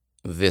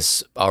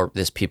this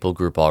people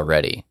group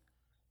already,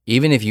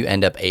 even if you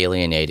end up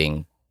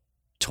alienating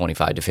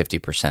 25 to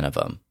 50% of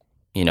them,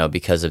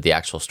 because of the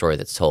actual story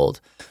that's told,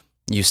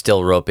 you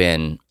still rope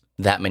in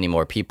that many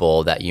more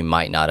people that you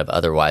might not have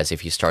otherwise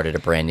if you started a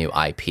brand new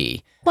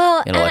IP,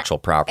 intellectual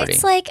property.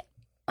 It's like,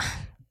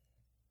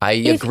 I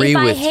agree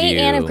with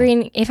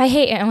you. If I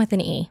hate Anne with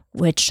an E,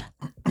 which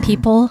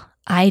people,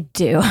 I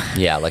do.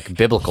 Yeah, like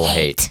biblical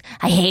hate.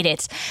 I hate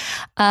it.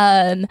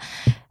 I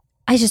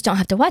just don't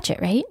have to watch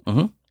it, right?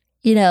 Mm-hmm.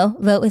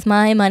 vote with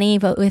my money,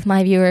 vote with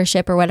my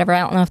viewership or whatever. I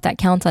don't know if that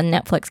counts on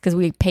Netflix because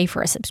we pay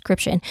for a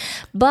subscription.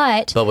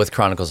 But with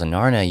Chronicles of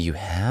Narnia, you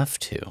have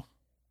to.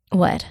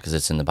 What? Because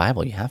it's in the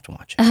Bible, you have to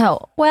watch it. Oh,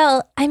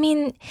 well, I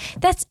mean,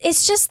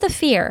 it's just the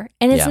fear.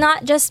 And it's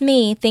not just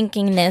me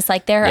thinking this.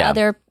 Like, there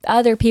are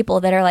other people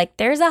that are like,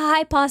 there's a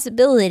high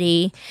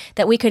possibility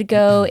that we could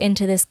go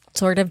into this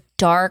sort of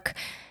dark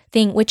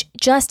thing, which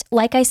just,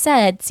 like I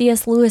said,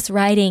 C.S. Lewis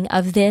writing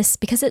of this,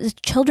 because it's a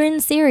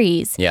children's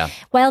series. Yeah.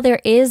 While there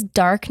is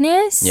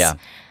darkness,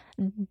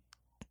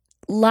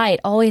 light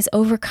always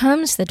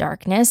overcomes the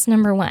darkness,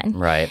 number one.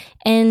 Right.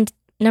 And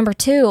number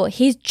two,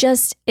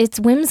 it's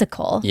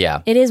whimsical.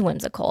 Yeah. It is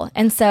whimsical.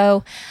 And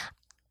so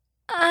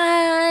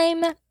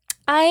I'm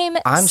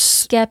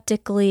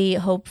skeptically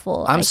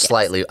hopeful. I'm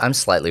slightly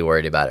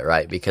worried about it,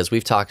 right? Because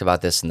we've talked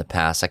about this in the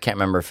past. I can't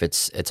remember if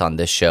it's on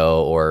this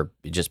show or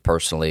just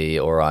personally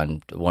or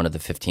on one of the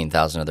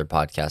 15,000 other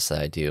podcasts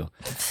that I do.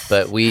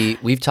 But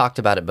we've talked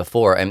about it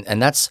before, and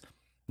that's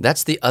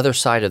the other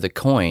side of the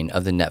coin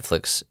of the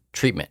Netflix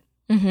treatment.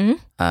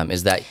 Mm-hmm.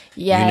 Is that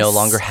you no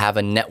longer have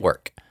a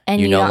network. And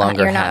you're not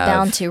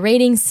down to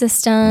rating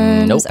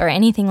systems or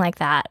anything like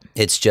that.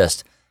 It's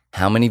just,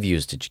 how many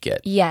views did you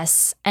get?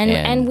 Yes.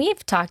 And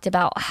we've talked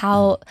about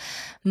how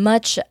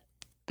much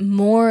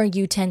more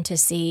you tend to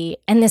see,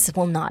 and this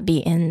will not be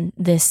in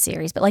this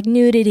series, but like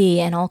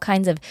nudity and all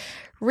kinds of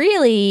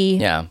really...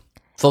 Yeah.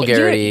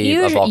 Vulgarity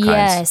of all kinds.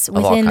 Yes,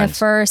 within the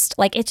first,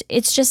 like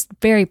it's just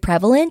very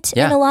prevalent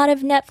in a lot of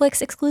Netflix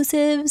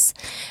exclusives,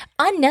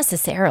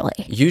 unnecessarily.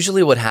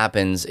 Usually what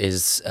happens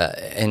is,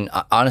 and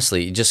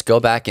honestly, just go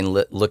back and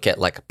look at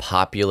like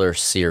popular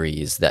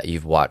series that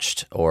you've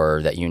watched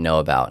or that you know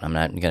about. I'm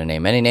not going to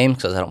name any names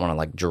because I don't want to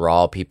like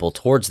draw people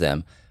towards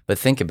them, but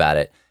think about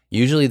it.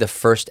 Usually the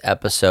first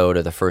episode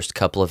or the first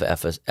couple of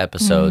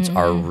episodes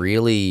are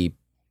really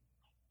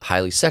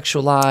highly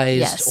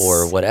sexualized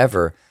or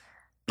whatever.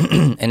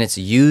 And it's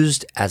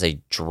used as a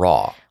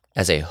draw,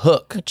 as a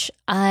hook. Which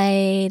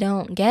I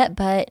don't get,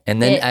 but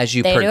and then as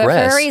you progress, do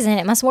it for a reason.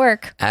 It must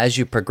work. As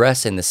you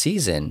progress in the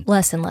season,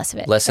 less and less of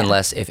it. Less and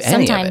less, if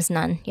any. Sometimes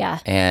none, yeah.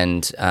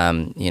 And,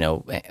 Anna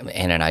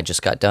and I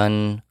just got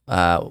done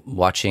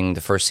watching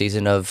the first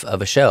season of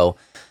a show,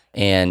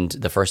 and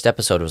the first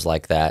episode was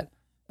like that,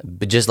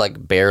 but just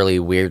like barely,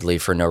 weirdly,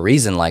 for no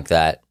reason like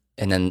that,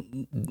 and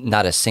then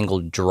not a single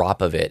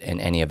drop of it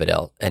in any of it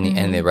else,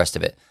 and the rest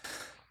of it.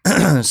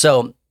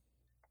 So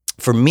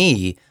for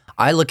me,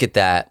 I look at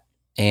that,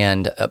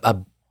 and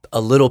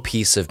a little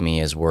piece of me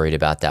is worried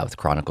about that with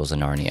Chronicles of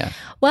Narnia.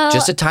 Well,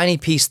 just a tiny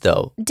piece,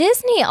 though.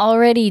 Disney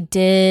already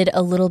did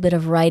a little bit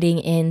of writing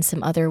in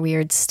some other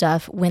weird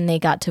stuff when they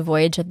got to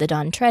Voyage of the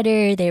Dawn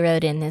Treader. They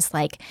wrote in this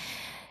like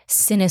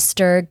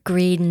sinister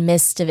green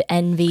mist of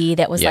envy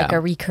that was like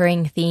a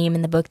recurring theme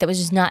in the book that was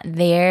just not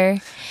there.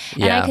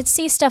 And I could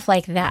see stuff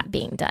like that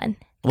being done.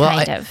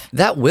 Well,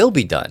 that will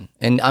be done.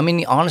 And I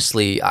mean,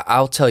 honestly,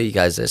 I'll tell you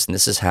guys this, and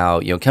this is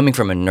how, coming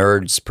from a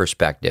nerd's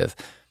perspective,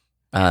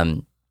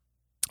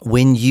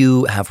 when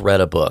you have read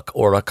a book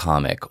or a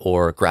comic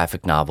or a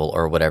graphic novel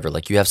or whatever,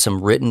 like you have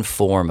some written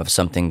form of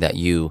something that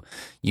you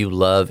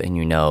love and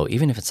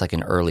even if it's like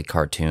an early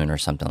cartoon or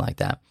something like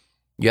that,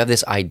 you have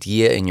this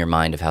idea in your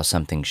mind of how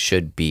something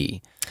should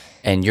be.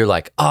 And you're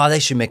like, oh, they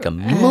should make a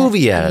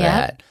movie out of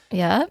that.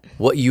 Yeah.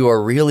 What you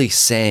are really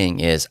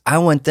saying is, I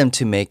want them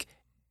to make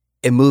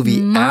a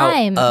movie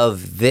out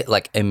of this.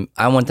 Like,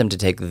 I want them to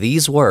take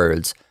these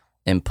words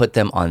and put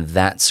them on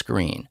that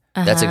screen.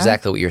 That's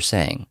exactly what you're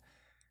saying.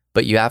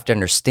 But you have to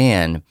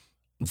understand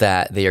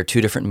that they are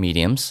two different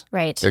mediums.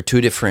 Right. They're two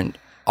different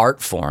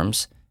art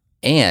forms.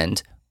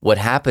 And what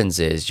happens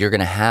is you're going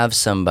to have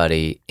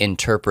somebody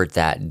interpret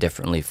that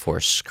differently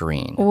for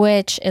screen.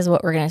 Which is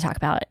what we're going to talk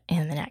about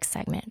in the next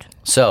segment.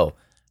 So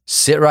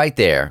sit right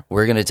there.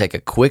 We're going to take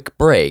a quick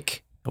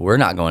break. We're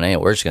not going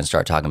anywhere. We're just going to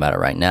start talking about it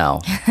right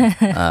now.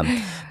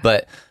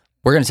 But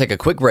we're going to take a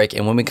quick break.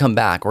 And when we come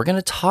back, we're going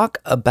to talk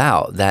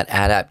about that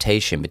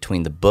adaptation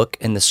between the book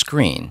and the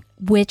screen.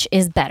 Which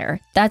is better?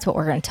 That's what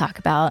we're going to talk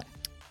about.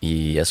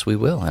 Yes, we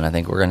will. And I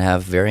think we're going to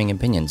have varying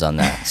opinions on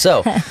that.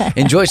 So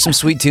enjoy some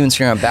sweet tunes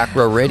here on Back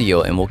Row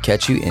Radio, and we'll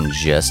catch you in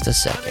just a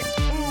second.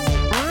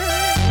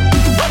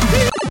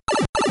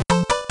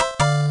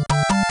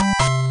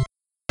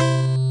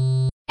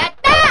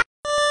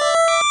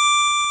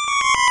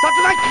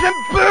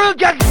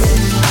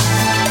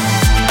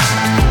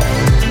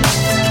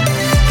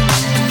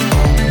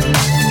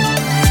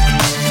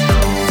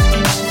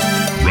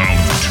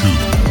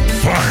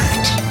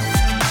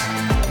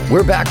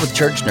 We're back with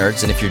Church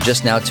Nerds, and if you're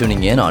just now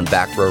tuning in on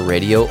Back Row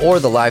Radio or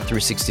the Live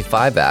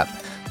 365 app,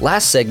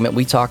 last segment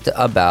we talked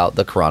about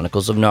the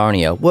Chronicles of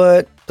Narnia.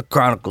 What? The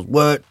Chronicles,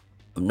 what?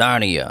 Of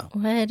Narnia.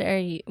 What are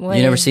you...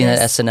 You never seen that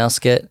SNL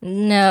skit?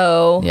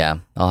 No. Yeah,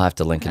 I'll have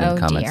to link it in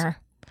the comments.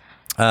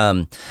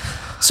 Dear.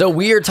 So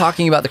we are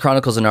talking about the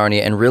Chronicles of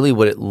Narnia and really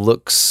what it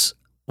looks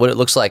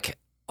like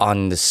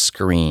on the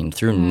screen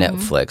through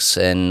Netflix,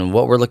 and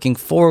what we're looking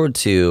forward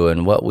to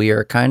and what we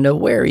are kind of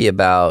wary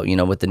about,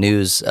 with the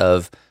news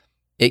of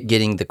it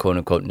getting the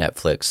quote-unquote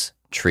Netflix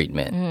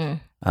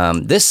treatment.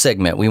 This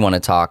segment, we want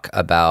to talk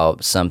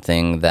about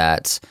something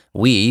that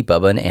we,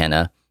 Bubba and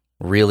Anna,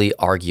 really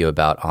argue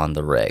about on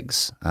the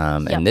regs.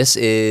 And this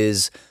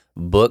is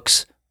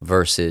books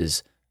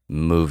versus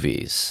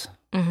movies.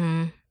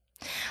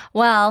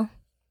 Well,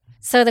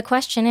 so the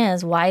question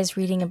is, why is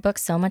reading a book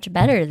so much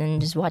better than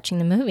just watching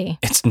the movie?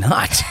 It's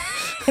not.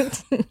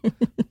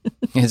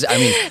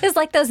 It's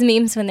like those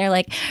memes when they're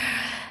like,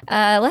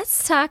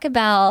 let's talk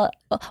about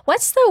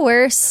what's the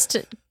worst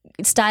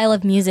style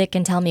of music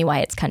and tell me why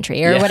it's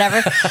country or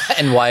whatever.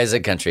 And why is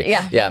it country?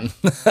 Yeah.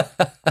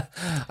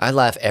 I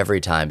laugh every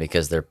time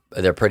because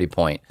they're pretty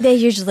point. They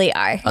usually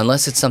are.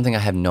 Unless it's something I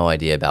have no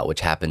idea about,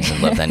 which happens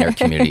in Love Thy Nerd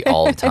community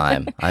all the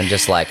time. I'm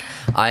just like,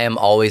 I am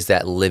always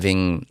that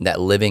living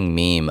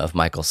meme of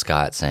Michael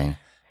Scott saying,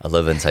 I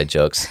love inside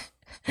jokes.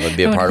 I would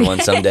be a part of one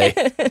someday.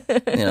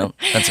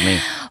 That's me.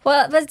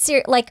 Well, but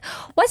like,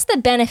 what's the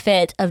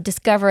benefit of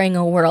discovering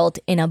a world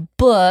in a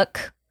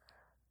book?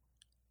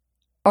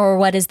 Or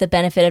what is the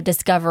benefit of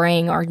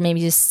discovering or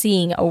maybe just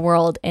seeing a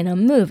world in a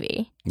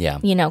movie? Yeah.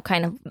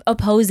 Kind of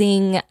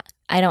opposing,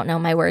 I don't know,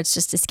 my words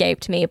just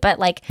escaped me, but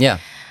like... Yeah.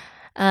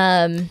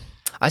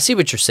 I see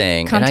what you're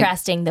saying.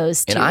 Contrasting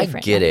those two. And I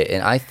get it.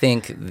 And I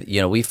think,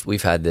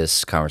 we've had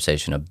this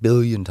conversation a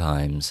billion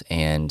times.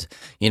 And,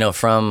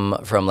 from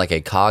like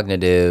a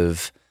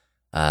cognitive,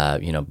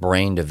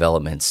 brain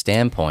development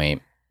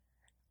standpoint,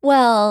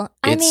 well,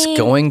 it's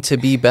going to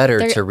be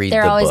better to read the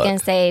book. They're always going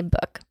to say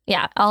book.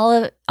 Yeah, all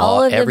of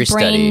the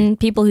brain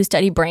people who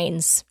study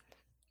brains,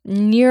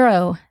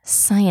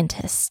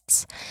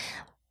 neuroscientists,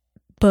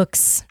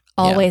 books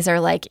always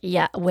are like,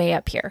 way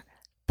up here.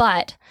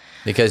 But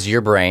because your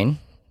brain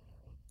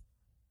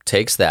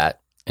takes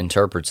that,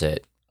 interprets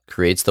it,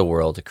 creates the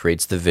world,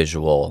 creates the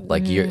visual,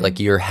 like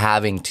you're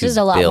having to There's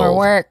a lot build. more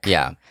work.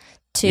 Yeah.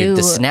 To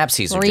the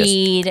synapses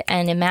read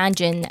and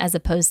imagine as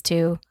opposed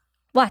to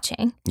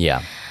watching.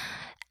 Yeah.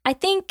 I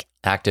think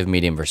active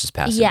medium versus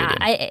passive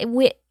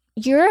medium.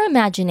 Your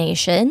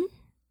imagination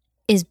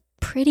is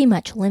pretty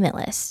much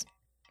limitless.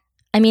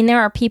 I mean,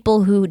 there are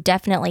people who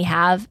definitely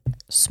have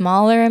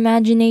smaller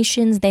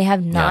imaginations. They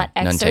have not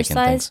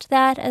exercised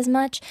that as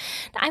much.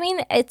 I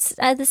mean, it's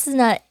this is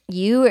not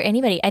you or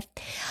anybody. I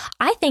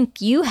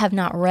think you have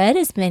not read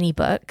as many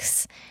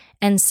books,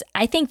 and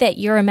I think that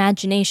your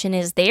imagination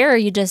is there.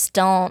 You just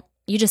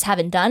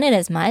haven't done it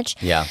as much.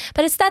 Yeah.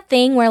 But it's that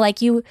thing where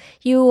like you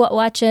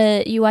watch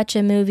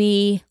a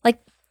movie, like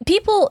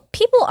people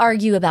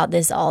argue about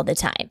this all the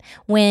time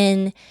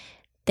when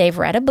they've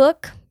read a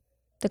book,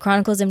 The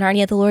Chronicles of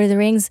Narnia, The Lord of the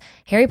Rings,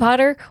 Harry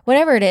Potter,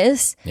 whatever it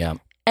is. Yeah.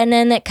 And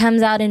then it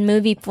comes out in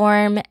movie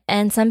form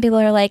and some people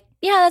are like,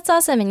 yeah, that's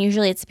awesome. And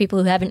usually it's the people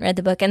who haven't read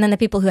the book. And then the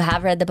people who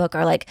have read the book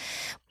are like,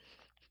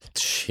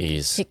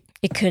 jeez.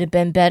 It could have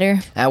been better.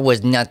 That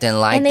was nothing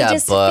like that book. And they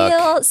just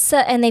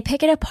feel and they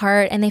pick it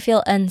apart and they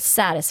feel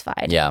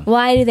unsatisfied. Yeah.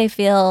 Why do they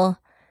feel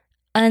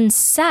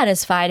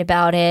unsatisfied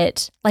about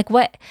it? Like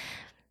what?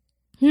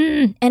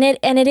 And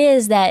it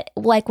is that,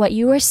 like what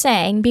you were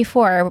saying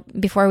before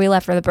we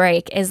left for the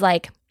break, is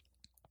like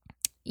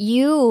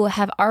you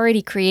have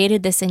already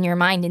created this in your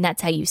mind and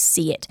that's how you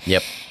see it.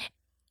 Yep.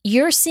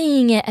 You're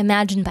seeing it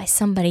imagined by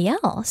somebody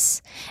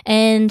else,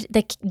 and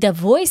the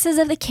voices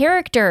of the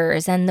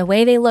characters and the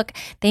way they look,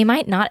 they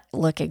might not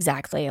look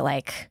exactly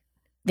like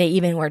they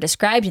even were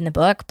described in the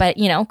book, but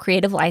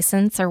creative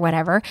license or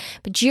whatever.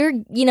 But you're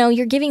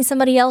giving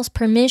somebody else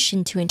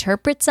permission to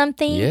interpret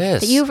something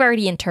that you've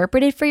already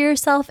interpreted for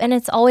yourself, and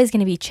it's always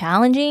going to be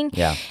challenging.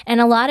 Yeah. And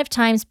a lot of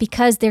times,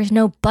 because there's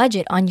no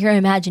budget on your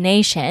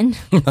imagination,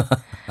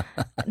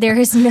 there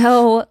is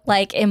no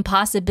like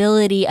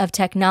impossibility of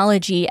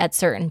technology at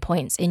certain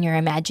points in your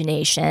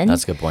imagination.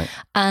 That's a good point.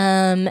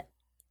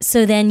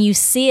 So then you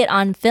see it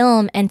on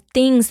film and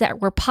things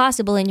that were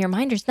possible in your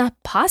mind are not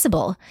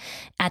possible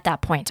at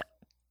that point.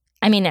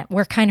 I mean,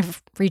 we're kind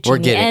of reaching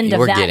the end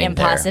of that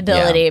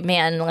impossibility,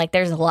 man. Like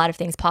there's a lot of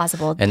things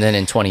possible. And then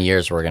in 20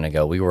 years, we're going to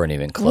go, we weren't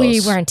even close.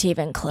 We weren't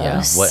even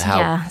close.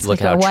 Yeah. Look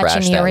like how we're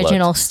watching the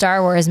original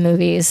Star Wars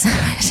movies.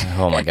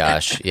 Oh my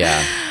gosh.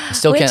 Yeah. I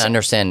still can't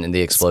understand the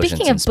explosions in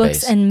space. Speaking of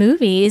books and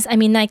movies, I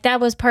mean, like that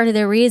was part of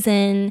the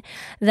reason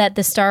that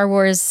the Star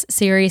Wars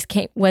series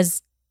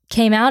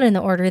came out in the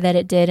order that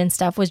it did and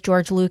stuff, was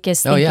George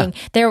Lucas thinking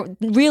they're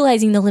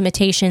realizing the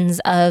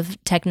limitations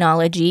of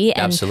technology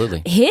and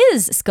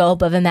his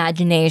scope of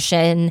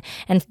imagination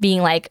and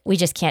being like, we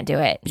just can't do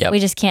it. Yep. We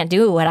just can't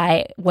do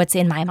what's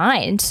in my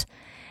mind.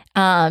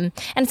 And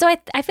so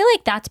I feel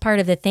like that's part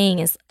of the thing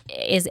is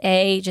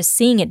A, just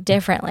seeing it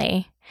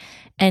differently,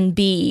 and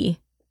B,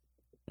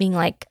 being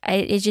like,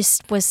 it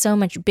just was so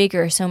much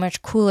bigger, so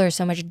much cooler,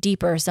 so much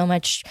deeper, so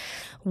much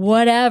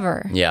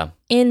whatever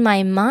in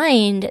my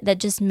mind that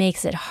just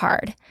makes it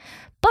hard.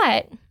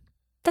 But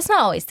that's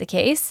not always the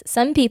case.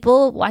 Some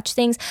people watch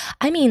things.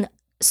 I mean,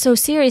 so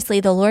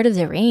seriously, The Lord of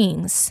the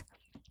Rings.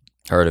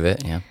 Heard of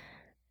it, yeah.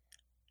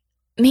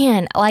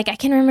 Man, like I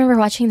can remember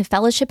watching The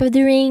Fellowship of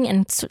the Ring,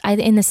 and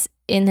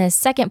in the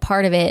second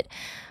part of it,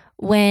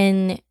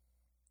 when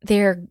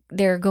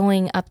they're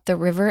going up the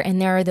river,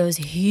 and there are those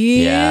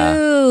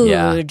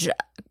Yeah. huge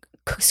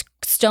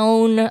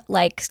stone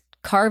like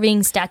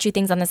carving statue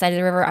things on the side of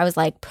the river. I was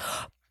like,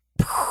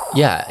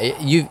 Yeah,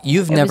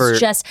 you've it never was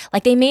just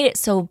like they made it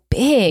so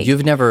big.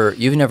 you've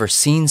never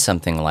seen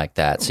something like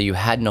that, so you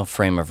had no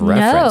frame of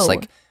reference. No.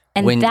 Like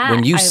And when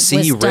that you I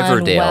see was done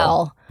Riverdale,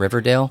 well.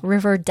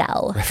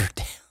 Riverdale.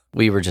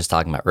 We were just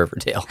talking about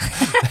Riverdale.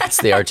 That's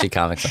the Archie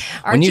comics.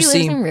 Archie lives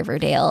in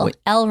Riverdale.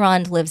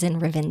 Elrond lives in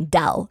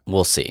Rivendell.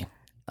 We'll see.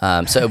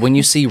 So when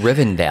you see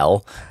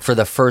Rivendell for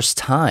the first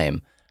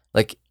time,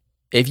 like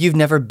if you've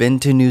never been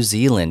to New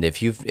Zealand,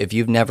 if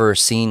you've never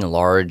seen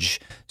large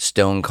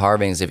stone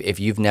carvings, if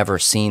you've never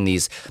seen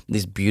these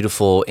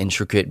beautiful,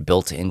 intricate,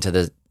 built into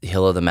the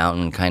hill of the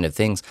mountain kind of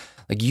things,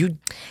 like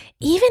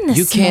even the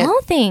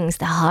small things,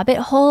 the hobbit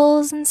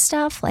holes and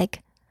stuff,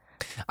 like.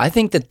 I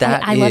think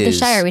I love the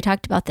Shire. We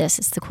talked about this.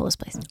 It's the coolest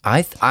place.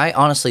 I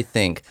honestly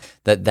think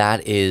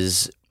that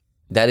is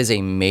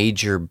a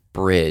major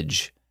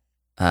bridge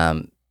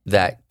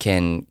that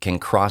can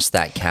cross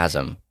that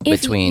chasm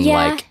between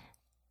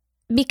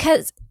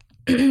because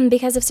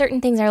of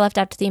certain things are left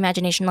up to the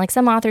imagination. Like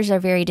some authors are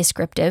very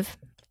descriptive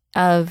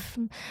of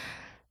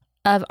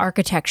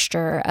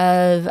architecture,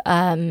 of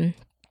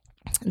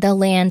the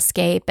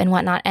landscape and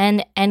whatnot,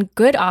 and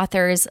good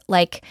authors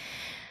like.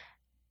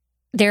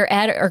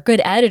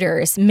 Good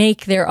editors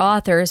make their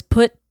authors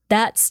put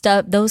that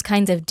stuff, those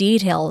kinds of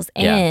details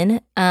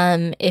in.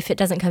 If it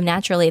doesn't come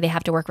naturally, they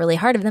have to work really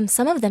hard of them.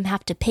 Some of them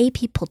have to pay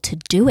people to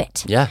do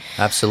it. Yeah,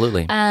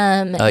 absolutely.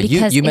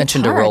 Because you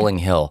mentioned a rolling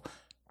hill.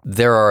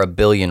 There are a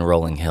billion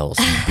rolling hills.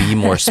 Be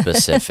more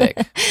specific.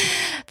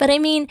 But I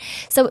mean,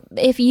 so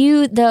if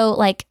you, though,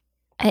 like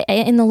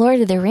in The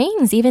Lord of the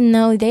Rings, even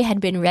though they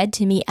had been read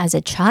to me as a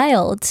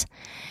child,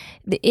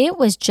 it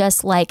was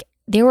just like,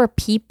 there were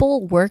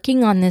people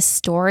working on this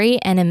story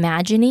and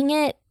imagining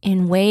it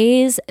in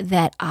ways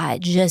that I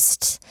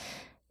just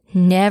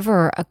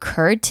never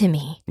occurred to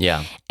me.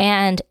 Yeah.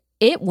 And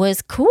it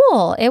was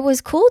cool. It was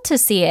cool to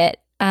see it.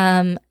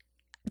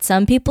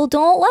 Some people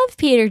don't love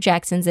Peter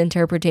Jackson's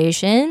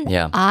interpretation.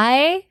 Yeah.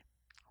 I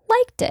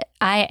liked it.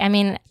 I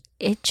mean,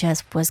 it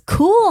just was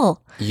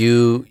cool.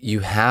 You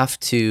got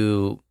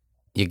to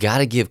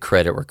give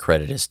credit where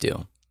credit is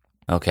due.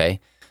 Okay?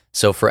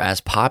 So for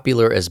as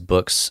popular as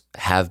books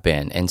have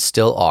been and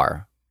still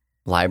are,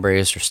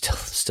 libraries are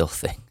still a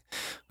thing.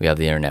 We have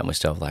the internet and we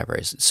still have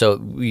libraries. So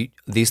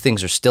these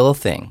things are still a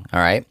thing, all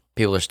right?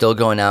 People are still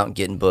going out and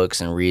getting books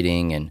and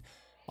reading and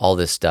all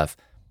this stuff.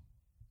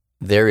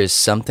 There is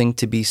something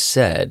to be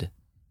said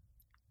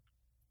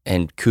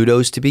and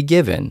kudos to be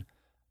given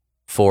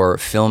for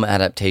film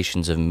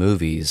adaptations of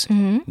movies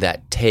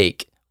that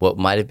take what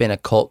might have been a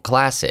cult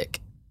classic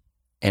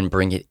and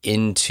bring it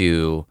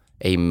into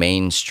a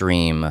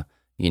mainstream,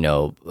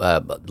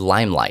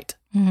 limelight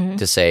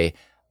to say,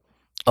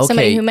 okay,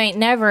 somebody who might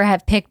never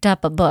have picked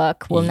up a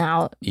book will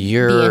now be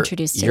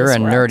introduced to You're this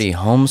a world. nerdy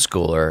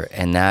homeschooler,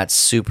 and that's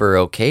super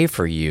okay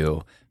for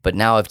you. But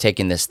now I've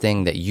taken this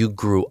thing that you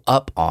grew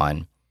up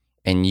on,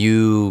 and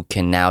you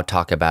can now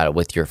talk about it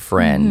with your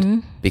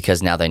friend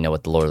because now they know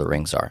what the Lord of the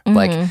Rings are.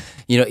 Like,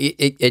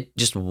 it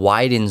just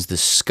widens the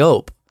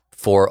scope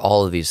for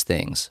all of these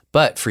things.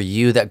 But for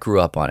you that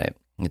grew up on it,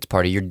 it's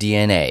part of your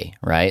DNA,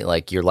 right?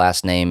 Like your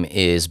last name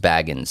is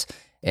Baggins.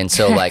 And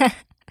so like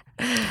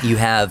you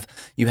have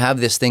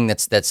this thing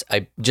that's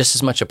just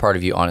as much a part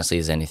of you, honestly,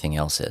 as anything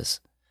else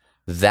is.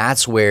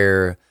 That's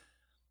where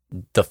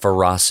the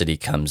ferocity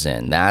comes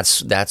in.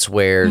 That's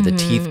where the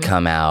teeth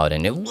come out.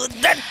 And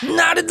that's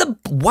not in the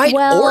White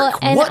Orc.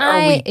 What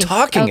are we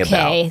talking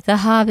about? Okay, The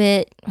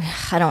Hobbit.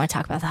 I don't want to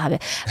talk about The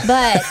Hobbit,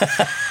 but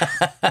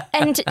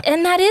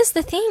and that is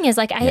the thing is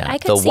like I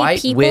could see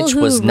White people Witch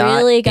who was not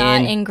really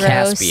got in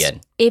engrossed.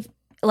 Caspian. If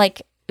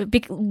like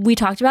we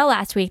talked about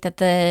last week that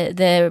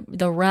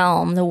the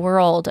realm, the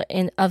world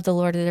of the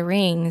Lord of the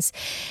Rings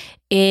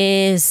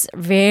is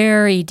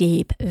very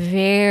deep,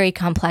 very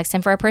complex.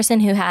 And for a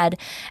person who had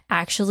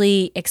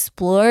actually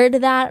explored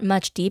that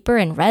much deeper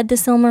and read the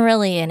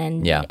Silmarillion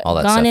and all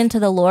that gone stuff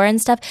into the lore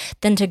and stuff,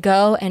 then to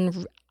go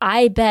and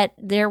I bet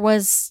there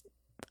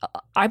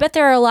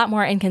are a lot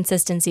more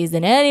inconsistencies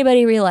than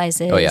anybody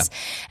realizes. Oh, yeah.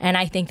 And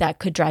I think that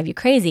could drive you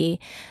crazy.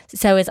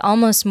 So it's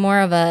almost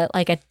more of a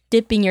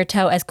dipping your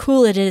toe, as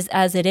cool it is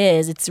as it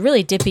is, it's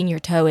really dipping your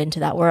toe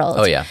into that world.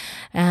 Oh, yeah.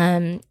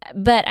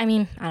 But I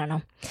mean, I don't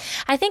know.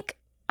 I think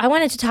I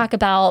wanted to talk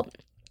about,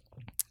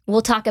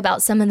 we'll talk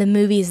about some of the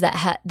movies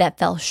that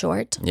fell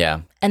short.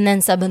 Yeah. And then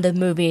some of the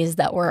movies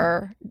that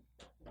were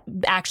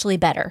actually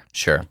better.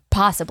 Sure.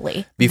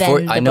 Possibly.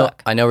 I know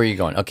where you're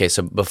going. Okay,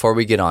 so before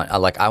we get on,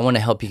 I want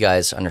to help you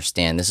guys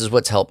understand. This is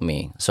what's helped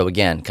me. So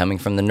again, coming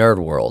from the nerd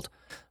world,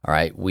 all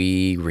right,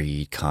 we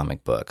read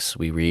comic books,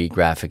 we read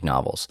graphic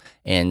novels.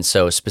 And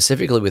so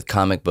specifically with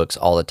comic books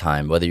all the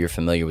time, whether you're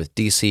familiar with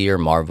DC or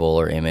Marvel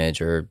or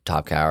Image or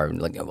Top Cow or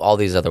like all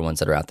these other ones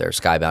that are out there,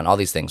 Skybound, all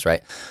these things,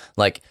 right?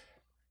 Like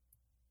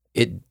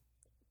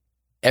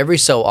every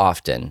so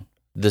often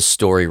the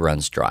story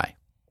runs dry.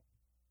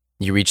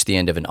 you reach the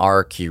end of an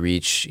arc, you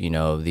reach,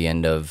 the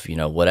end of,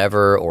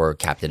 whatever, or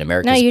Captain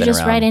America's No, you been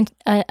just around. write in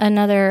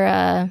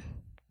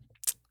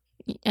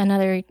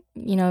another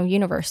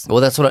universe.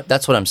 Well, that's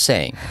what I'm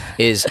saying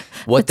is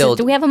what Do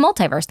we have a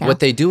multiverse now? what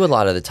they do a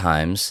lot of the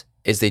times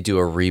is they do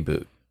a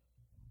reboot.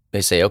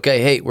 They say,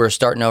 okay, hey, we're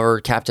starting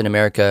over Captain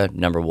America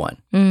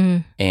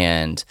 #1.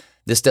 And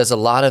this does a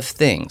lot of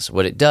things.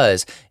 What it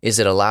does is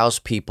it allows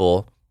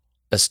people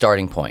a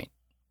starting point,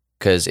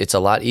 because it's a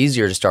lot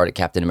easier to start at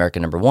Captain America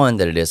 #1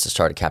 than it is to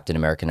start at Captain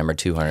America number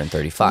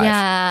 235.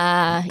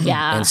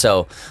 Yeah. And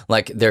so,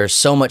 there's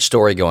so much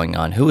story going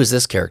on. Who is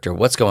this character?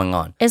 What's going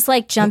on? It's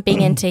like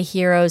jumping into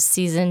Heroes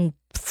season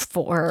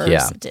 4.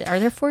 Yeah. Are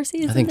there 4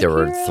 seasons? I think there of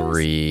were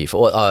Heroes?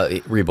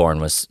 3.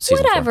 Reborn was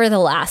season 4. Whatever the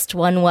last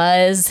one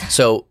was.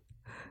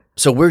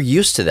 So we're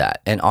used to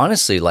that. And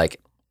honestly,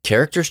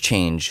 characters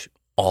change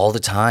all the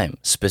time.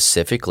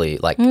 Specifically,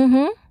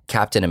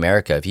 Captain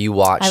America. If you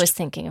watch, I was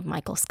thinking of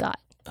Michael Scott.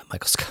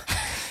 Michael Scott.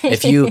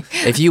 if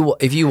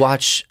you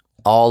watch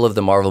all of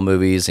the Marvel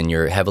movies and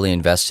you're heavily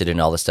invested in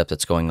all the stuff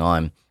that's going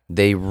on,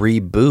 they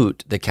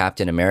reboot the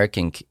Captain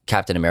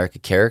America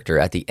character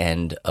at the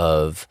end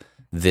of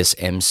this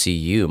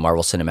MCU,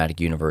 Marvel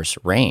Cinematic Universe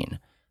reign.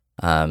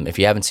 If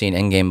you haven't seen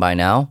Endgame by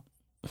now,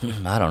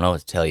 I don't know what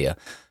to tell you.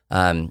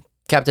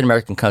 Captain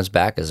America comes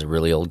back as a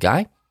really old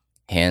guy,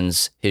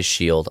 hands his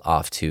shield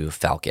off to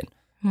Falcon,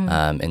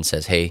 and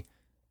says, "Hey,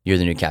 you're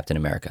the new Captain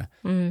America."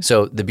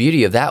 So the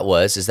beauty of that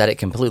is that it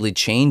completely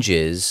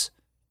changes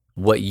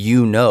what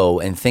you know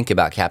and think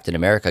about Captain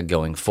America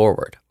going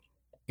forward.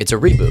 It's a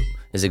reboot,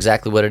 is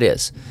exactly what it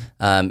is.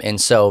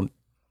 And so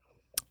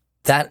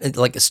that,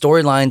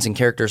 storylines and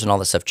characters and all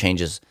that stuff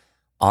changes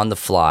on the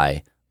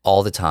fly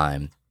all the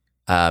time.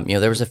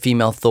 There was a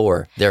female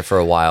Thor there for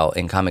a while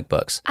in comic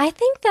books. I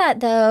think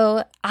that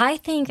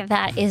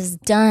is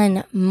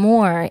done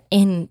more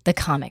in the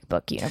comic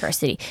book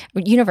university,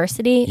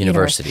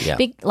 Yeah.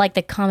 Like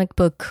the comic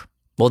book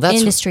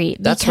industry.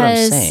 That's what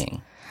I'm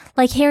saying.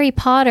 Like Harry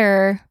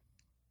Potter,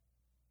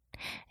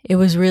 it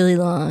was really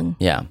long.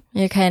 Yeah.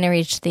 It kind of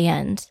reached the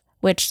end,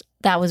 which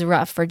that was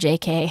rough for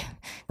J.K.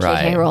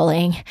 Right.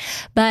 Rowling.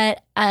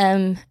 But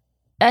I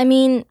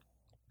mean.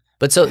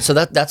 But so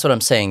that's what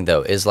I'm saying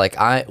though, is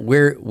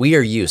we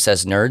are used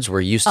as nerds,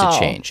 we're used to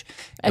change.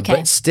 Okay.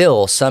 But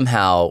still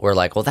somehow we're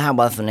like, well, that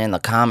wasn't in the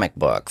comic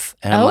books.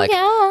 And I'm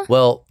yeah.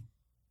 Well,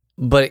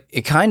 but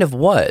it kind of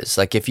was.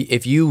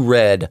 If you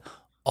read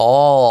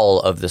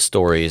all of the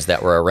stories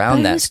that were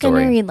around that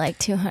story. Who's gonna read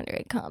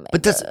 200 comics?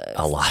 But that's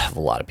a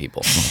lot of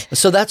people.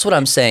 So that's what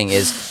I'm saying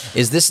is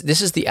this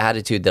is the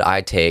attitude that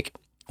I take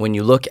when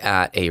you look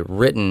at a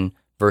written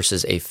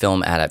versus a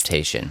film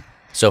adaptation.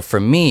 So for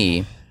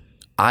me,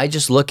 I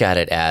just look at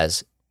it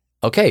as,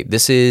 okay,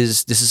 this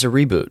is a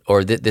reboot,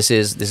 or this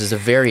is a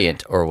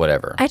variant, or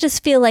whatever. I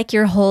just feel like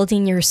you're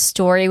holding your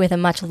story with a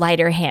much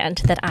lighter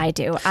hand than I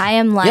do. I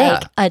am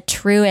a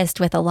truist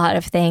with a lot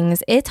of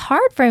things. It's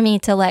hard for me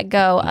to let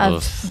go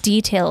of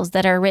details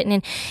that are written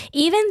in,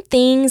 even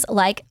things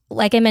like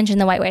I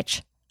mentioned, the White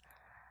Witch.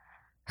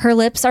 Her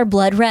lips are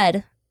blood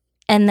red.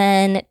 And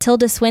then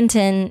Tilda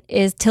Swinton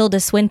is Tilda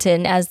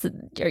Swinton,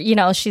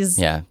 she's...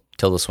 Yeah,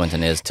 Tilda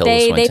Swinton is Tilda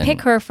Swinton. They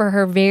pick her for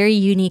her very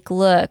unique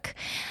look.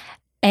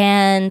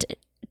 And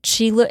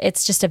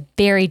it's just a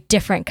very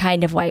different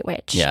kind of White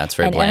Witch. Yeah, it's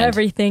very and bland.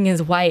 Everything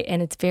is white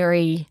and it's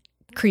very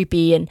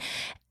creepy, and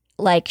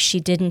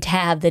she didn't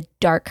have the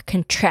dark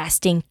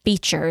contrasting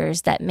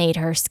features that made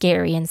her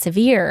scary and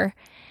severe,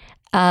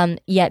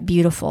 yet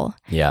beautiful.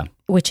 Yeah.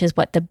 Which is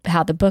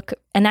how the book,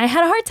 and I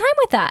had a hard time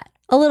with that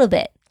a little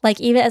bit.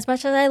 Even as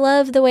much as I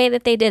love the way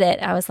that they did it,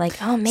 I was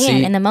like, oh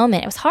man, in the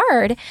moment, it was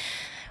hard.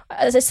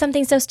 It's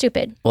something so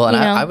stupid. Well, and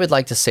I would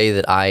like to say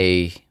that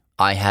I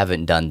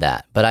haven't done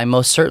that, but I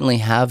most certainly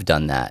have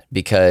done that,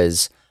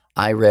 because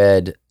I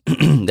read,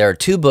 there are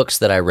 2 books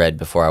that I read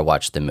before I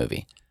watched the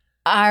movie.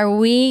 Are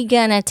we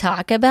going to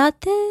talk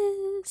about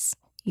this?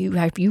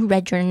 Have you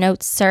read your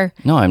notes, sir?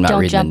 No, I'm not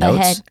Don't reading jump the notes.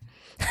 ahead.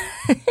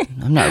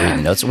 I'm not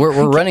reading notes.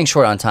 We're running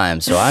short on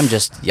time, so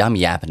I'm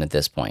yapping at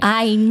this point.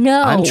 I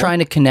know. I'm trying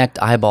to connect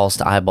eyeballs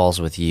to eyeballs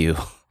with you,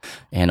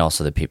 and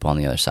also the people on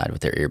the other side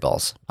with their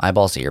earballs.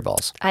 Eyeballs to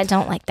earballs. I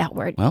don't like that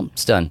word. Well,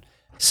 it's done.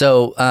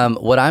 So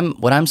what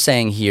I'm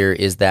saying here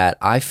is that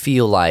I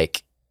feel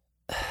like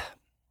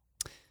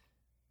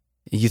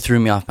you threw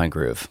me off my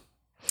groove.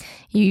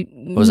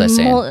 What was I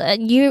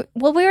saying?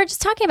 We were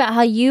just talking about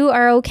how you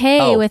are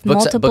okay with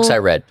multiple books I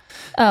read.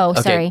 Oh,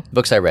 okay, sorry.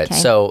 Books I read. Okay.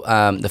 So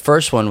the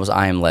first one was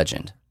I Am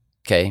Legend,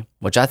 okay,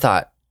 which I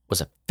thought was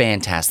a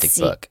fantastic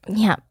book.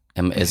 Yeah.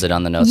 Is it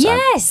on the notes?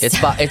 Yes.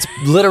 It's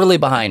literally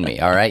behind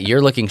me, all right?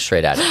 You're looking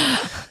straight at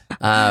it.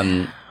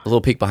 A little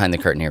peek behind the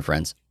curtain here,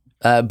 friends.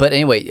 But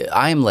anyway,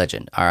 I Am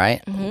Legend, all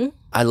right? Mm-hmm.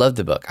 I loved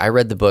the book. I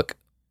read the book.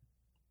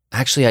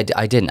 Actually,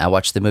 I didn't. I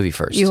watched the movie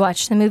first. You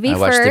watched the movie first?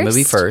 I watched the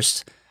movie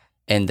first.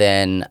 And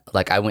then,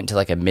 I went to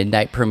a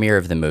midnight premiere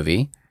of the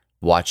movie,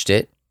 watched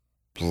it,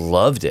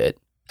 loved it.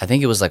 I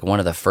think it was one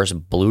of the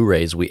first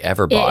Blu-rays we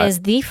ever bought. It is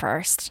the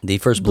first. The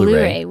first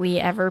Blu-ray we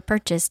ever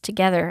purchased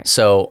together.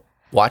 So,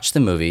 watched the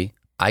movie.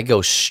 I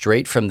go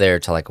straight from there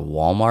to like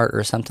Walmart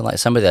or something, like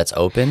somebody that's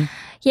open.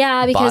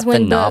 Yeah, because Bought the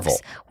novel.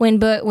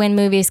 when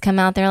movies come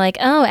out, they're like,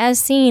 oh, as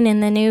seen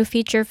in the new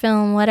feature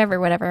film,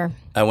 whatever.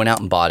 I went out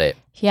and bought it.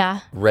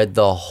 Yeah. Read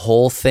the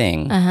whole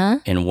thing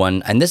in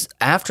one, and this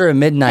after a I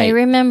midnight.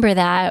 remember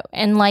that.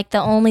 And like the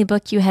only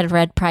book you had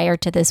read prior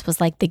to this was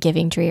like The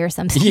Giving Tree or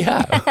something.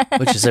 Yeah,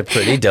 which is a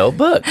pretty dope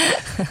book.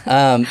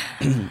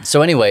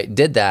 So anyway,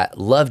 did that,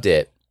 loved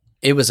it.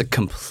 It was a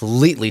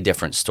completely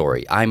different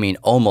story. I mean,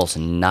 almost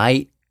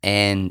night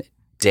and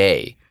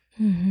day.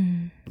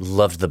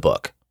 Loved the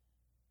book.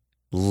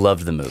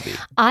 Loved the movie.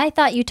 I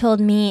thought you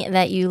told me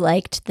that you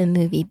liked the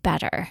movie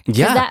better.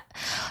 Yeah.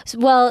 So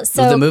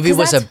the movie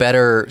was a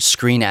better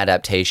screen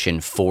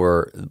adaptation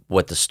for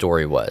what the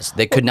story was.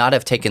 They could not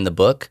have taken the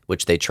book,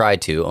 which they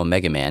tried to.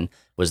 Omega Man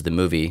was the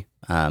movie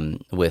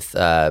with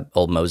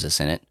old Moses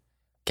in it,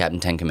 Captain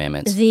Ten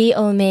Commandments. The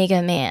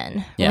Omega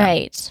Man. Yeah.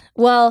 Right.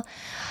 Well,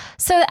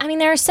 so, I mean,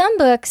 there are some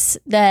books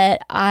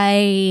that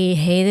I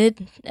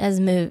hated as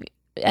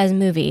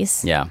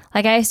movies. Yeah.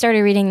 Like I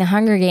started reading The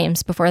Hunger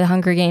Games before The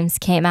Hunger Games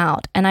came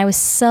out, and I was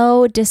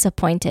so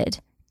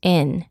disappointed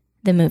in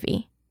the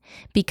movie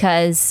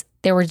because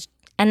there were,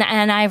 and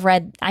I've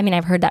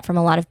heard that from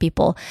a lot of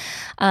people,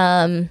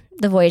 The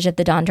Voyage of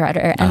the Dawn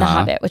Treader and The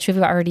Hobbit, which we've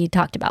already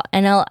talked about,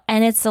 and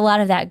it's a lot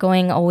of that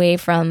going away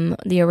from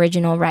the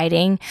original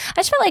writing. I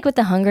just felt like with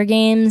The Hunger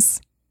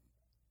Games,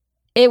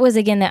 it was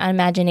again the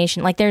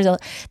imagination. Like there's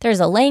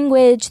a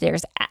language,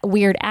 there's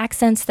weird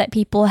accents that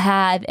people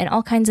have, and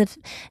all kinds of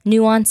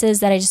nuances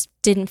that I just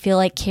didn't feel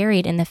like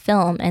carried in the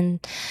film.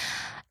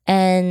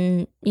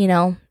 And you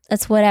know,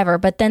 that's whatever.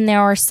 But then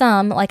there are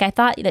some, like I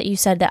thought that you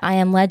said that I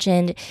Am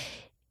Legend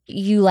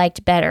you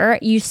liked better.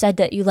 You said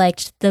that you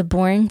liked the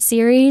Bourne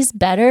series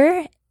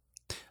better.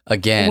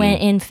 Again, when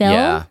in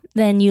film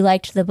than you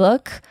liked the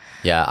book.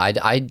 Yeah,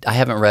 I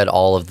haven't read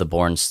all of the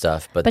Bourne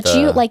stuff, but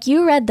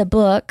you read the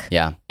book,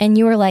 and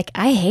you were like,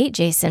 I hate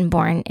Jason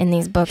Bourne in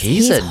these books.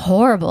 He's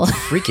horrible,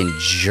 freaking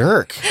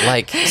jerk.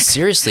 Like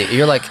seriously,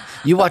 you're like,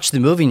 you watch the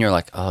movie and you're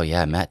like, oh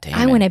yeah, Matt Damon.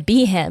 I want to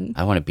be him.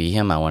 I want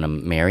to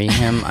marry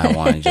him. I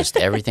want just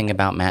everything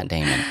about Matt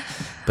Damon.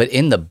 But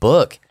in the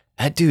book,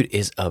 that dude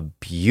is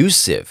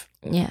abusive.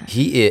 Yeah,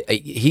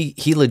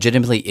 he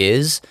legitimately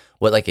is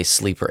what like a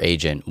sleeper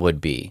agent would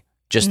be.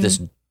 Just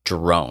this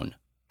drone.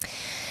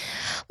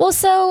 Well,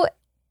 so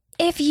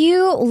if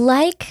you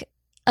like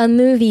a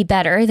movie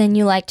better than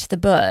you liked the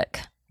book,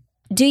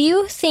 do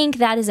you think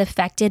that is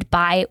affected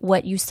by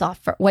what you saw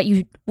for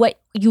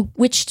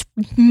which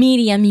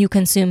medium you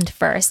consumed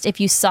first?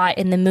 If you saw it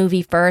in the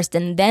movie first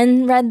and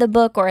then read the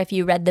book, or if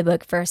you read the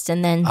book first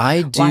and then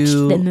watched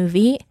the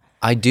movie?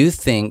 I do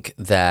think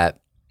that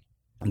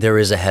there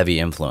is a heavy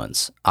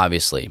influence,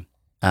 obviously.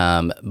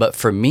 But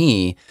for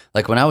me,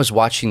 like when I was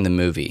watching the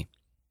movie,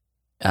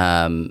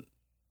 I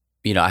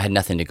had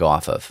nothing to go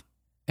off of.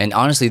 And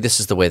honestly, this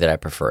is the way that I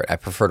prefer it. I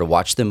prefer to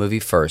watch the movie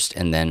first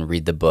and then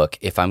read the book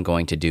if I'm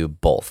going to do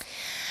both.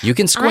 You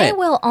can squint. I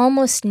will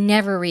almost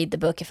never read the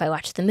book if I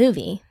watch the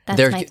movie.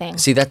 That's my thing.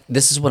 See,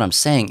 this is what I'm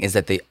saying, is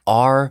that they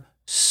are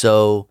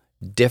so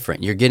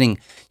different. You're getting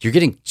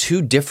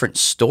two different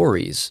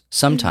stories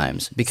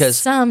sometimes because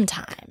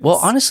sometimes. Well,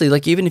 honestly,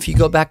 like even if you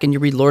go back and you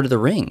read Lord of the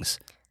Rings,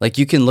 like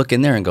you can look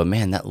in there and go,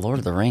 man, that Lord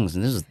of the Rings,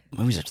 and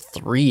movies are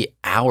 3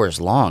 hours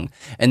long.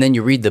 And then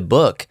you read the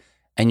book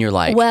and you're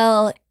like,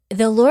 well,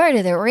 the Lord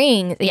of the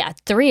Rings,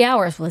 3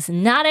 hours was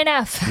not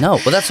enough. No,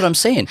 well, that's what I'm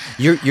saying.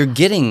 You're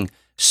getting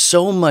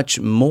so much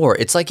more.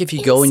 It's like if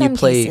you go and you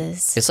play,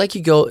 it's like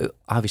you go,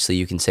 obviously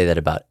you can say that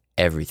about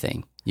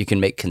everything. You can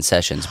make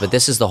concessions, but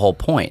this is the whole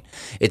point.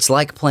 It's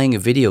like playing a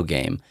video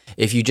game.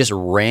 If you just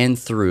ran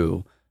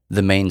through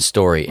the main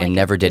story and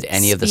never did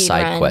any of the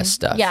side quest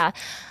stuff. Yeah.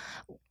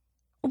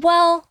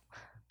 Well,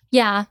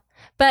 yeah.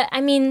 But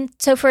I mean,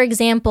 so for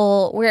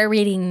example, we're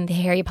reading the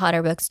Harry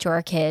Potter books to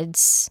our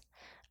kids.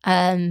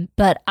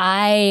 But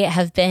I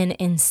have been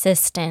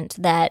insistent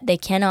that they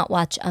cannot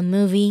watch a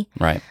movie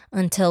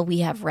until we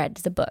have read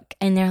the book.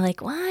 And they're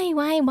like,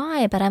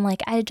 why? But I'm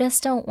like, I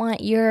just don't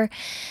want your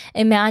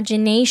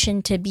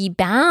imagination to be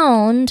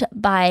bound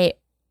by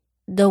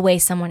the way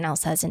someone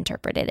else has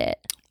interpreted it.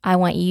 I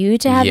want you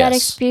to have that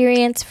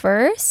experience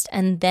first,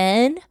 and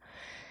then,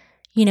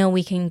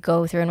 we can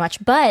go through and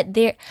watch. But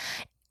they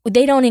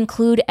don't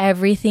include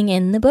everything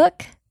in the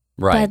book.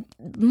 Right.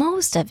 But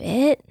most of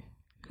it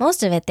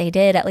they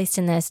did, at least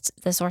in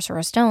the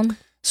Sorcerer's Stone.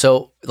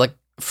 So, like,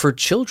 for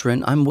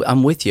children,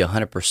 I'm with you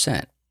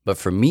 100%. But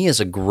for me as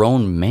a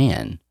grown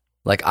man,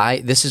 like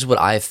this is what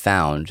I've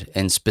found,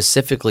 and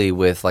specifically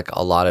with like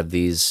a lot of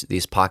these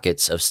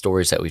pockets of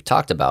stories that we've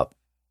talked about,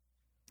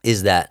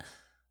 is that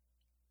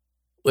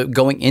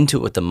going into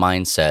it with the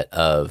mindset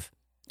of,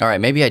 all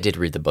right, maybe I did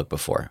read the book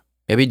before.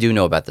 Maybe I do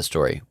know about the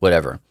story,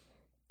 whatever.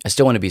 I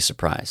still want to be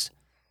surprised.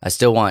 I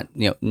still want,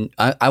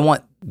 I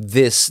want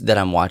this that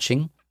I'm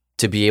watching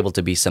to be able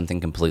to be something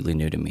completely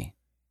new to me.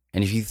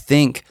 And if you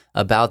think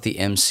about the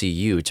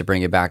MCU, to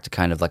bring it back to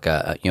kind of like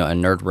a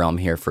nerd realm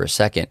here for a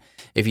second,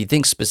 if you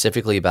think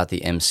specifically about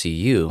the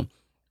MCU,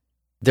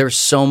 there's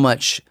so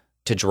much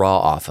to draw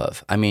off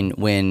of. I mean,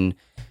 when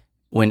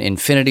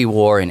Infinity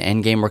War and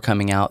Endgame were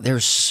coming out,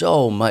 there's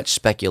so much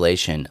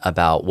speculation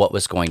about what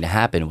was going to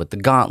happen with the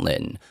Gauntlet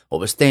and what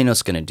was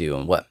Thanos going to do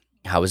and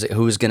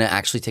who was going to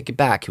actually take it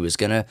back, who was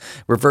going to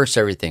reverse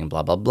everything,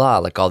 blah, blah, blah,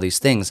 like all these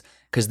things,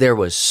 because there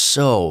was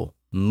so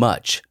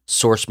much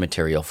source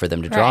material for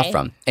them to draw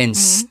from. And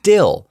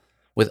still,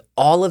 with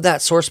all of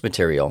that source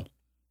material,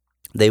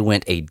 they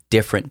went a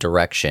different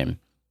direction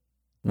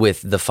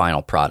with the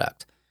final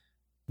product.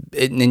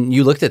 And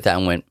you looked at that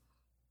and went,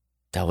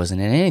 that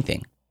wasn't in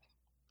anything.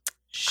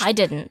 I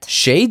didn't.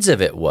 Shades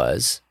of it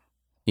was,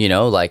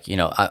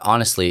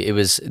 honestly, it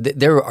was,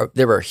 there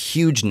were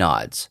huge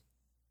nods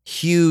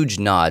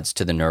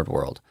to the nerd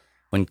world.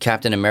 When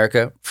Captain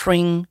America,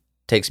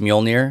 takes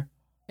Mjolnir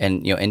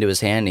and, into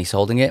his hand and he's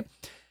holding it.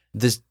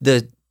 It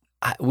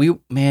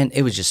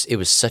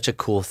was such a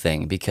cool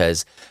thing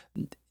because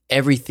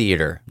every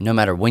theater, no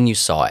matter when you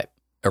saw it,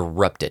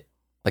 erupted.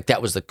 Like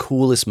that was the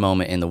coolest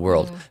moment in the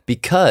world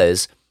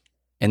because,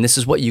 and this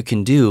is what you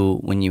can do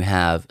when you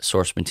have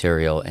source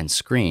material and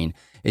screen,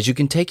 is you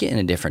can take it in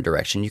a different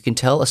direction. You can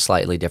tell a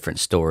slightly different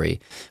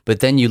story, but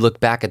then you look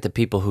back at the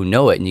people who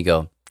know it and you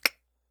go,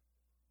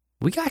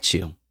 we got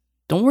you.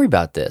 Don't worry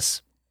about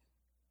this.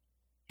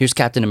 Here's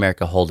Captain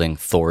America holding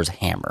Thor's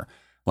hammer.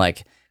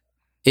 Like,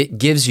 it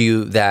gives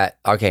you that,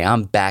 okay,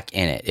 I'm back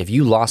in it. If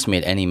you lost me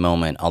at any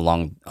moment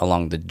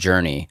along the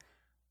journey,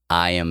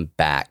 I am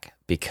back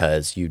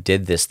because you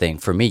did this thing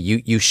for me.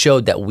 You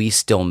showed that we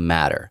still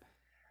matter.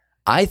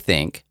 I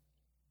think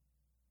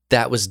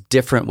that was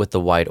different with the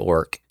White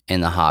Orc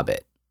and the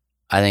Hobbit.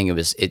 I think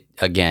it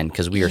again,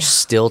 because we are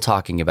still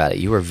talking about it.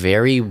 You were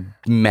very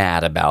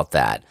mad about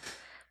that.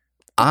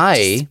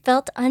 I just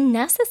felt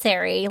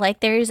unnecessary.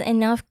 Like there's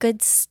enough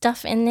good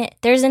stuff in it.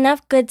 There's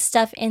enough good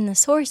stuff in the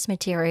source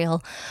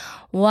material.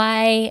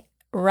 Why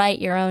write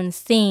your own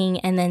thing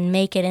and then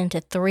make it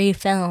into 3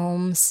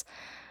 films?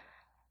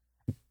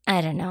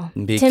 I don't know.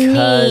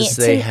 Because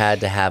they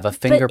had to have a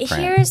fingerprint. But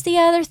here's the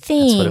other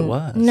thing. That's what it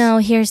was. No,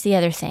 here's the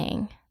other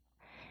thing.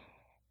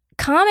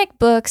 Comic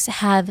books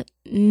have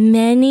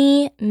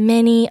many,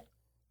 many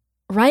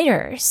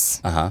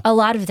writers. A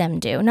lot of them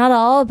do. Not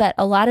all, but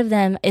a lot of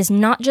them is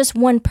not just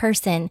one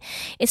person.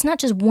 It's not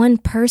just one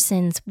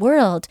person's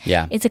world.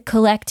 Yeah. It's a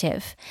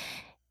collective.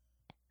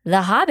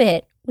 The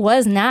Hobbit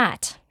was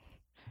not.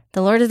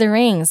 The Lord of the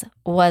Rings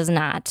was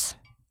not.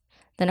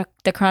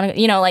 The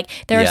Chronicle,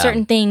 there are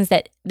certain things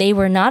that they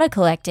were not a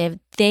collective.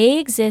 They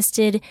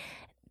existed.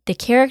 The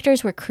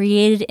characters were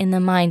created in the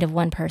mind of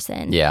one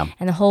person. Yeah.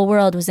 And the whole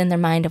world was in the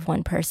mind of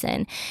one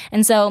person.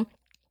 And so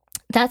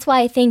that's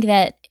why I think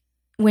that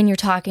when you're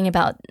talking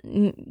about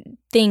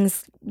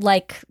things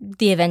like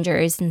the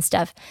Avengers and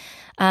stuff,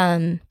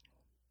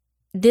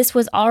 this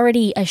was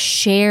already a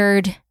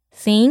shared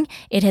thing.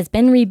 It has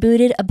been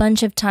rebooted a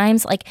bunch of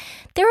times. Like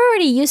they're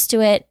already used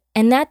to it,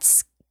 and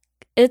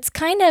it's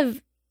kind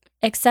of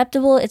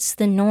acceptable. It's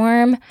the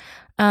norm.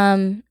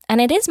 And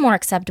it is more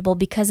acceptable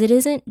because it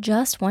isn't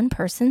just one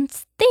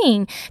person's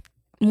thing,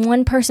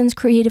 one person's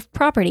creative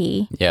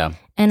property. Yeah.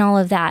 And all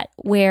of that,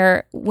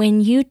 where when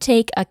you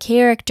take a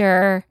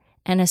character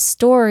and a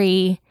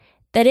story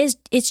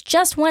it's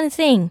just one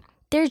thing.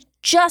 There's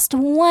just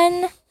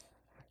one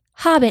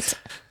Hobbit,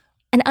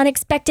 an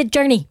unexpected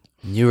journey.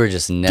 You were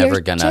just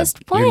never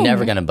you're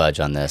never gonna budge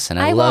on this. And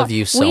I love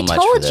you so much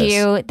for this. We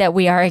told you that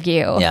we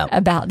argue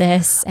about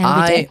this. And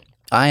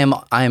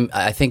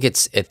I think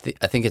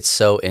it's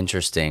so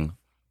interesting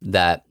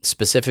that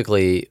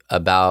specifically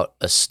about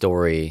a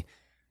story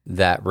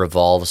that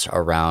revolves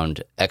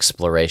around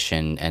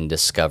exploration and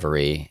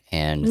discovery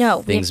and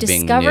things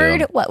being new. We've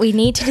discovered what we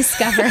need to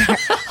discover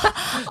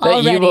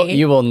already.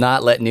 You will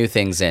not let new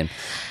things in.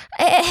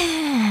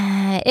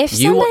 If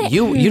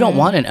you don't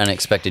want an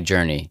unexpected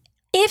journey.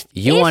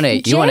 You want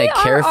a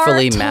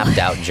carefully mapped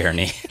out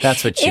journey.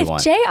 That's what you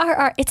want.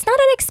 J.R.R. It's not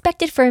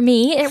unexpected for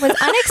me. It was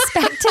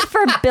unexpected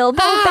for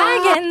Bilbo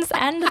Baggins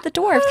and the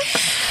dwarf.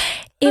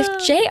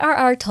 If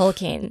J.R.R.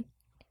 Tolkien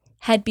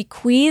had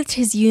bequeathed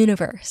his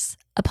universe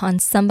upon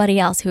somebody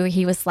else who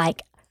he was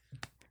like,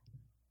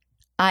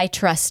 I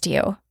trust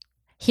you.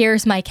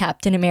 Here's my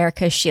Captain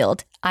America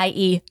shield,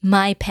 i.e.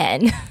 my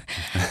pen.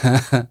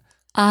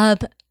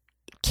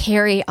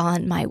 Carry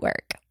on my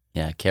work.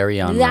 Yeah, carry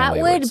on my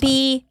wayward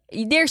son.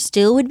 There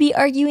still would be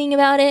arguing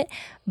about it,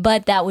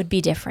 but that would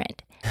be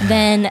different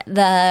than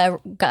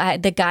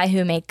the guy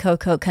who made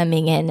Coco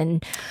coming in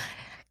and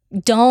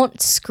don't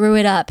screw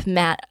it up,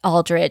 Matt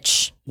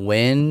Aldrich.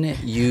 When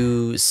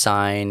you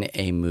sign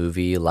a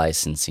movie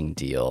licensing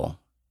deal,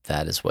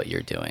 that is what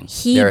you're doing.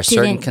 There are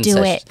certain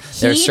concessions.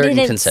 He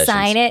didn't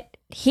sign it.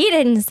 He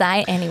didn't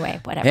sign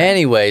anyway, whatever.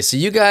 Anyway, so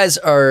you guys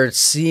are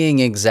seeing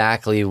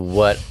exactly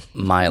what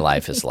my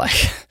life is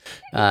like.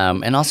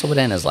 And also what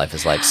Anna's life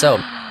is like. So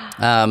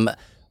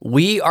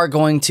we are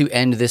going to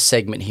end this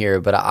segment here,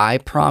 but I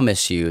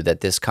promise you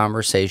that this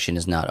conversation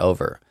is not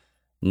over.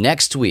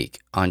 Next week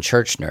on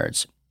Church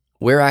Nerds,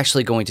 we're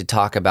actually going to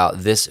talk about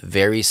this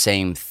very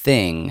same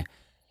thing,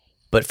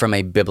 but from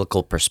a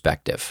biblical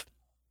perspective.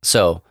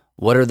 So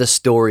What are the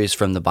stories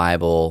from the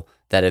Bible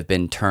that have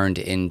been turned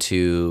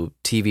into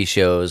TV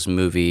shows,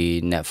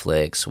 movie,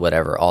 Netflix,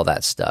 whatever, all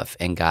that stuff?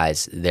 And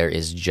guys, there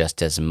is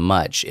just as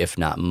much, if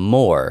not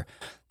more,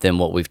 than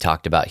what we've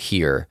talked about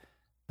here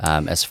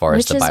as far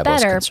as the Bible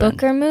is concerned. Which is better,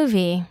 book or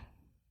movie?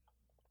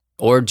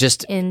 Or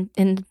just... In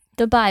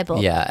the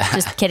Bible. Yeah.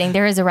 Just kidding.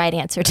 There is a right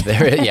answer to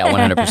that. Yeah,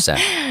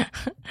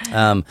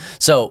 100%.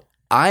 So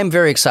I'm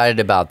very excited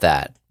about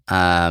that.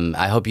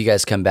 I hope you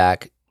guys come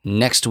back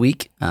next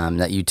week,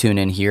 that you tune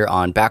in here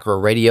on Back Row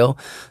Radio,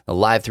 the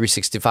Live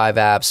 365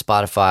 app,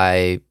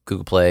 Spotify,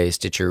 Google Play,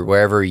 Stitcher,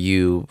 wherever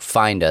you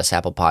find us,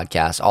 Apple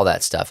Podcasts, all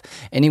that stuff.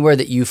 Anywhere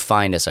that you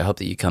find us, I hope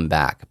that you come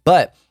back.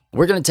 But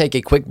we're going to take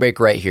a quick break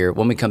right here.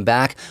 When we come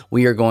back,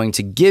 we are going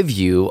to give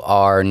you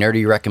our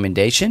nerdy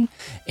recommendation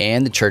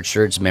and the Church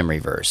Nerds memory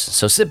verse.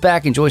 So sit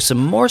back, enjoy some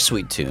more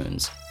sweet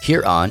tunes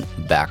here on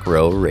Back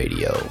Row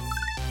Radio.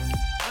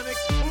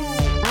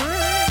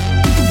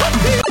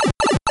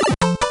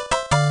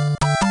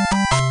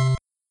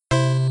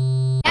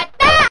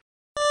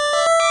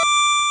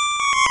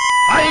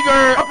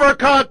 Tiger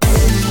uppercut!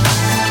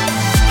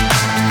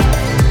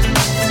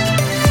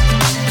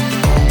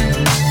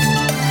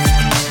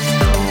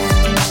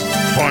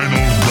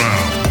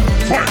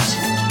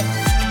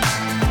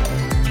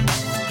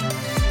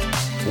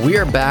 We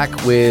are back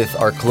with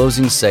our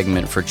closing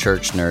segment for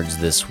Church Nerds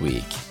this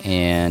week.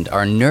 And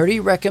our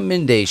nerdy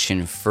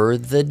recommendation for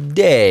the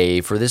day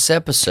for this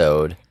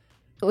episode,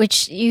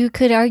 which you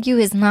could argue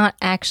is not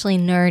actually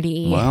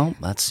nerdy. well,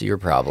 that's your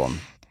problem,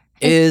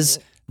 is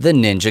the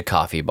Ninja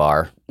Coffee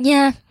Bar.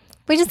 Yeah,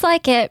 we just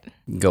like it.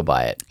 Go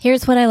buy it.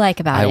 Here's what I like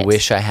about it. I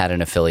wish I had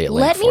an affiliate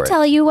link Let for me it.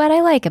 tell you what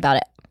I like about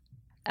it.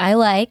 I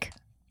like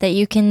that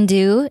you can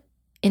do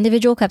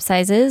individual cup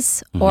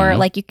sizes, or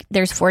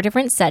there's 4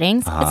 different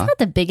settings. It's not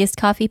the biggest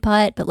coffee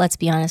pot, but let's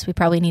be honest, we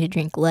probably need to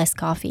drink less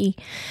coffee.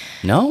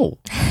 No.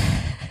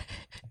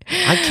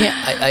 I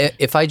can't.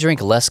 If I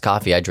drink less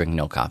coffee, I drink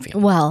no coffee.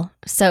 Well,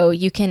 so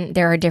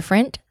there are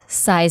different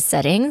size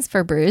settings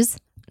for brews.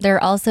 There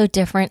are also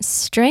different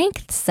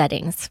strength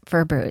settings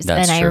for brews.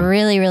 That's and true. I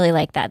really, really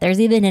like that. There's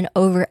even an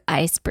over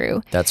ice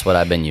brew. That's what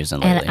I've been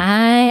using lately. And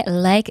I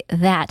like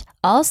that.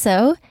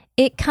 Also,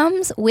 it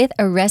comes with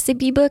a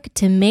recipe book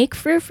to make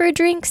frou-frou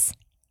drinks.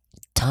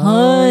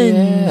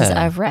 Tons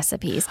of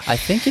recipes. I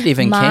think it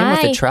even came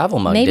with a travel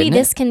mug, maybe didn't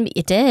this it? can be,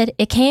 it did.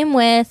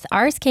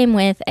 Ours came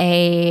with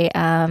a,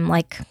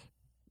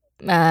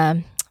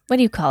 what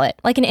do you call it?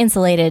 Like an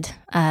insulated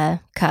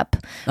cup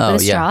with a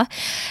straw.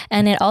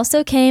 And it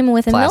also came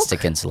with a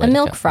Plastic-insulated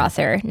milk cup.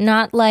 frother.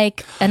 Not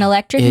like an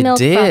electric It milk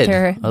did.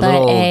 frother, A but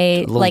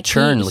little like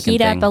churn-looking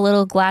heat up thing. a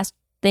little glass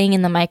thing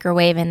in the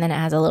microwave, and then it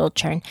has a little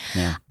churn.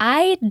 Yeah.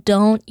 I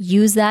don't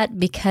use that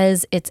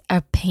because it's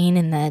a pain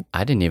in the...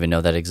 I didn't even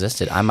know that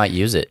existed. I might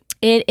use it.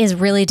 It is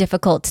really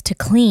difficult to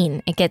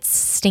clean. It gets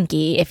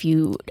stinky if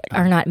you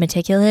are not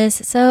meticulous.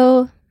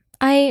 So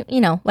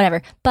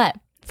whatever. But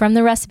from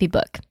the recipe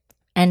book,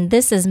 and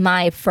this is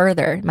my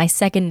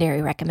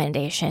secondary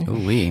recommendation.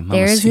 Ooh-wee,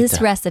 There's this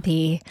mamacita.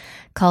 recipe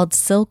called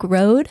Silk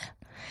Road,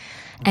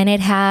 and it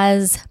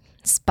has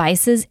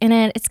spices in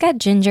it. It's got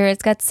ginger,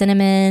 it's got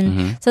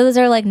cinnamon. So those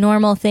are like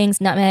normal things,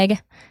 nutmeg,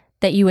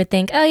 that you would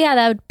think, oh yeah,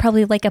 that would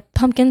probably like a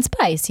pumpkin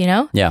spice,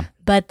 Yeah.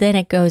 But then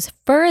it goes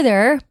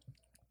further.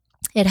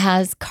 It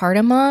has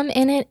cardamom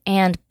in it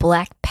and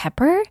black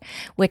pepper,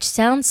 which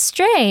sounds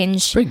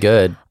strange. Pretty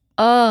good.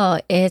 Oh,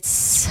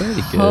 it's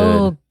Pretty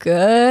so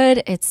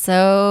good. It's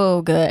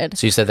so good.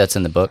 So you said that's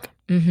in the book?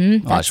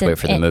 Mm-hmm. I'll just wait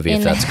for the movie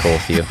if that's cool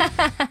with you.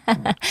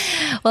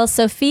 Well,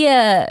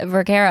 Sofia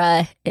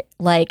Vergara,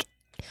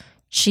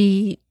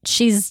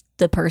 she's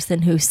the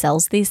person who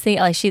sells these things.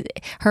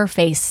 Like her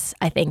face,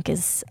 I think,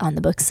 is on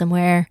the book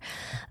somewhere,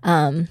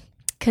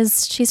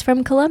 because she's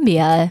from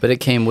Colombia. But it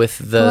came with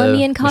the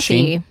Colombian coffee.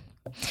 machine?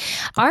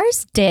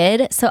 Ours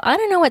did. So I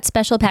don't know what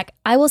special pack.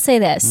 I will say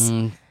this: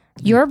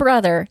 your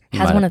brother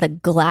has might one have- of the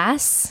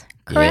glass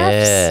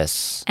carafes,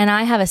 Yes. and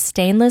I have a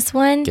stainless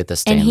one. Get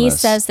the And he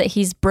stainless. says that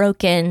he's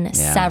broken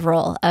Yeah.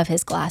 several of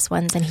his glass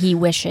ones, and he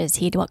wishes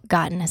he'd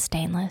gotten a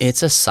stainless.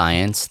 It's a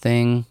science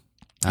thing.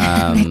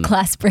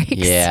 Glass breaks.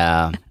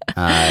 Yeah.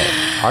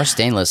 Our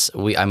stainless,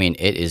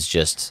 it is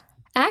just,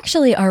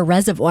 Actually, our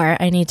reservoir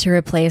I need to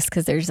replace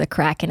because there's a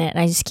crack in it, and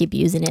I just keep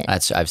using it.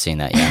 I've seen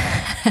that,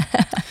 yeah.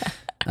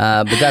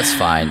 But that's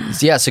fine.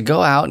 So, yeah, so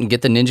go out and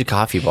get the Ninja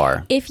Coffee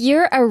Bar. If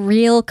you're a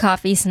real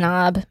coffee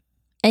snob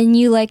and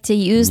you like to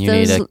use You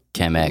those need a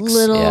Chemex.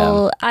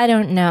 little, I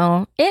don't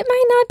know, it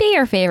might not be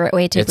your favorite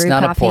way to It's brew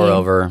not coffee. a pour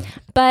over.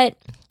 But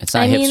It's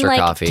not I mean, hipster like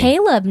coffee.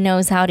 Caleb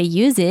knows how to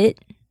use it,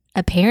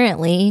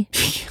 apparently,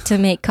 to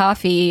make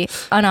coffee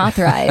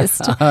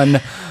unauthorized.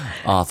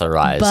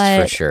 Unauthorized,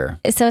 But- for sure.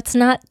 So it's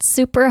not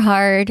super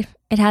hard.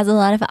 It has a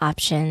lot of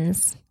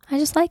options. I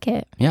just like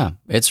it. Yeah,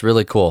 it's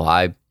really cool.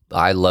 I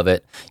love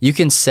it. You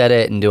can set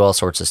it and do all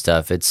sorts of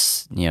stuff.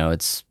 It's if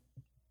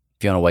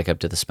you want to wake up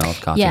to the smell of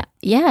coffee.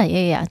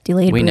 Yeah.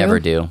 Delayed We brew. never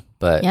do,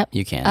 but Yep.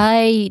 you can.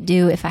 I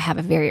do if I have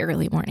a very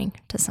early morning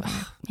to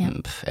somewhere. Yeah.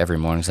 Every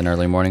morning's an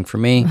early morning for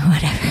me,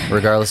 Whatever.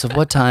 regardless of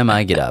what time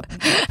I get up.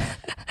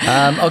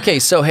 Okay,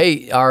 so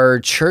hey, our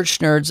Church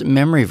Nerds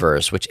memory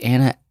verse, which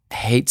Anna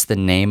hates the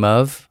name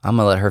of. I'm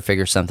gonna let her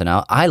figure something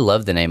out. I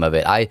love the name of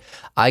it. I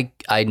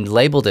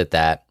labeled it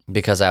that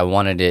because I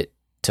wanted it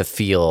to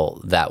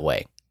feel that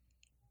way.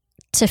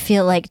 To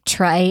feel like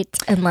trite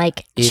and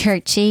like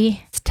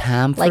churchy. It's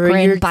time like for we're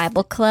your in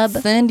Bible club.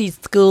 Sunday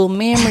school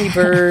memory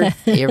verse.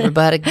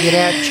 Everybody get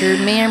out your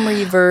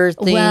memory verse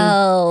thing.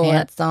 Well,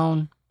 hats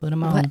on. Put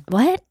them on.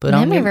 What? Put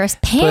on memory your- verse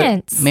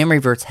pants. Put memory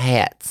verse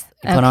hats.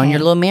 Put on Okay. your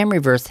little memory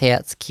verse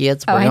hats,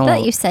 kids. I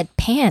thought you said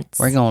pants.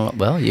 We're going.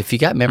 Well, if you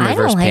got memory I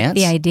verse don't like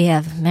pants, the idea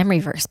of memory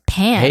verse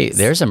pants. hey,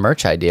 there's a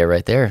merch idea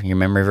right there. Your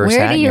memory verse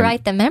Where hat. do you your-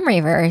 write the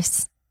memory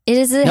verse?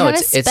 Does it No, have a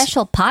it's-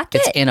 special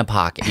pocket? It's in a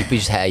pocket. You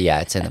just have,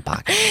 yeah, it's in the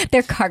pocket.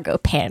 They're cargo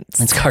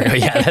pants. It's cargo.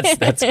 Yeah,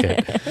 that's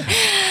good.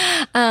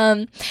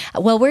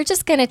 Well, we're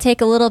just going to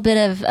take a little bit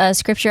of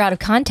scripture out of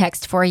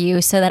context for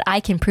you so that I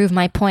can prove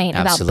my point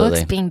about Absolutely.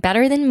 books being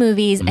better than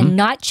movies and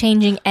not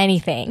changing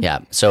anything. Yeah.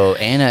 So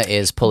Anna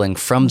is pulling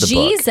from the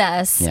book.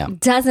 Jesus Yeah.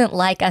 doesn't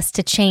like us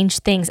to change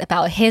things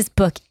about his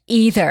book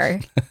either,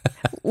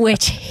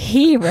 which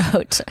he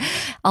wrote,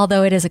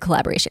 although it is a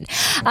collaboration.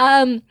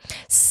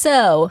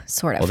 So,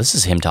 sort of. Well, this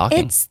is him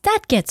talking.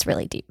 That gets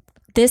really deep.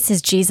 This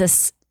is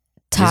Jesus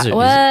talk. These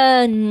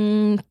are-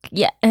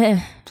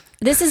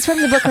 This is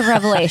from the book of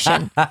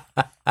Revelation.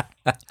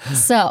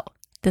 So,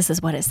 this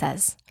is what it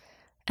says.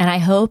 And I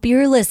hope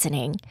you're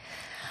listening.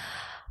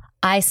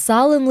 I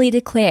solemnly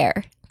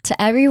declare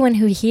to everyone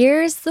who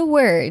hears the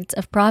words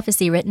of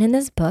prophecy written in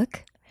this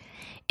book,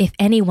 if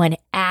anyone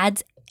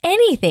adds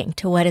anything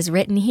to what is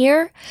written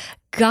here,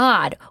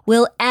 God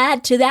will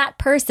add to that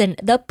person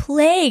the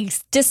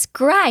plagues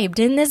described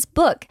in this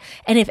book.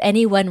 And if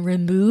anyone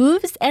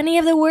removes any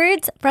of the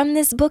words from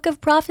this book of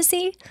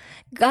prophecy,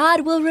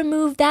 God will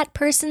remove that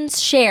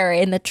person's share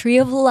in the tree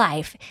of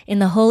life in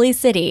the holy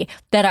city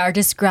that are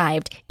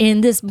described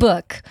in this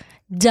book.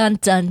 Dun,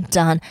 dun,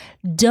 dun.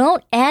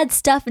 Don't add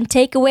stuff and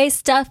take away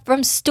stuff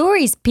from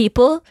stories,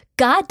 people.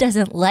 God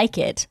doesn't like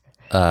it.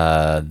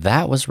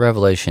 That was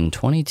Revelation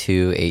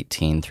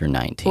 22:18 through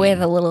 19.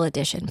 With a little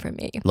addition from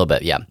me. A little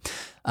bit, yeah.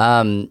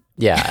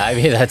 Yeah, I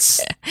mean,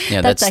 that's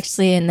That's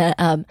actually in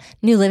the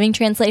New Living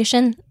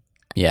Translation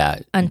yeah.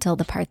 until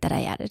the part that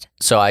I added.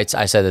 So I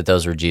said that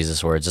those were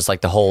Jesus words. It's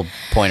like the whole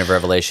point of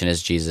Revelation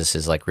is Jesus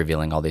is like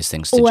revealing all these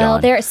things to Well,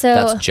 John. so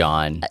that's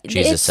John.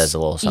 Jesus it's- says a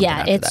little something Yeah,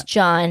 after it's that.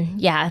 John.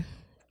 Yeah.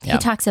 Yeah. He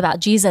talks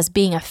about Jesus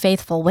being a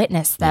faithful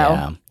witness, though.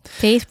 Yeah.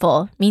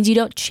 Faithful means you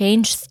don't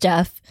change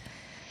stuff.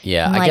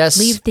 Yeah, And, I like, guess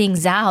leave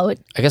things out.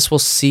 I guess we'll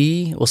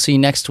see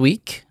next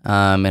week in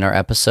our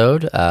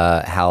episode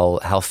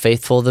how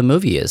faithful the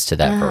movie is to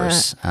that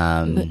verse.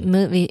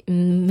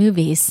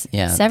 Movies.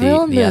 Yeah,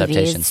 Several the movies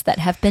adaptations. that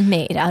have been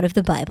made out of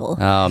the Bible.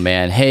 Oh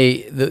man,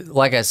 hey,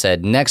 like I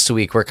said, next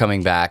week we're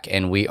coming back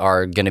and we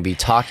are going to be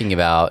talking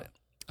about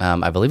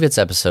I believe it's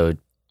episode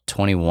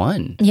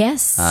 21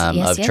 Yes. of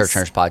Church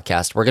Nerds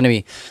podcast. We're going to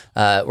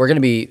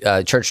be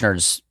Church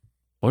Nerds.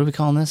 What are we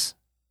calling this?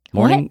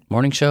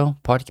 Morning show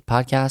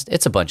podcast.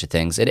 It's a bunch of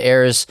things. It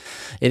airs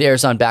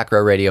on Back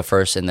Row Radio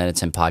first, and then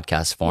it's in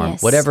podcast form.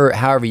 Yes.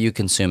 However you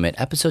consume it.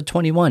 Episode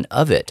 21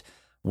 of it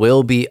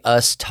will be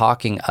us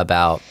talking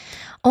about.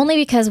 Only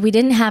because we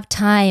didn't have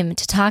time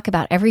to talk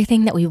about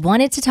everything that we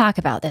wanted to talk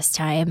about this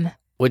time.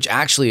 Which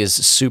actually is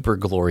super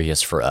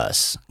glorious for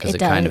us because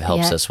It it kind does, of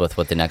helps yeah. us with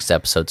what the next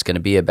episode's going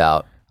to be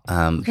about. We're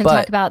going to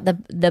talk about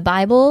the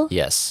Bible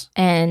Yes.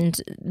 and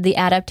the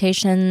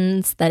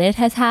adaptations that it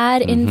has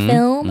had in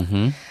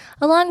film,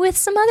 along with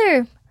some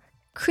other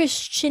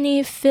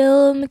Christian-y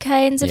film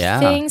kinds of Yeah.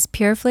 things.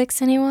 Pure Flix,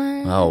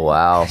 anyone? Oh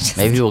wow.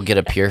 Maybe we'll get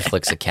a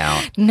PureFlix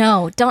account.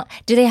 No, don't.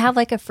 Do they have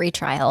like a free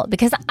trial?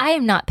 Because I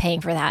am not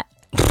paying for that.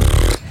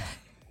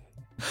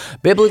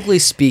 Biblically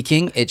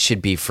speaking, it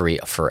should be free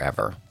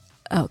forever.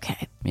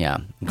 Okay. Yeah,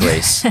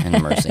 grace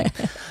and mercy.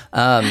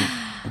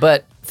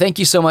 But thank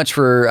you so much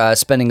for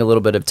spending a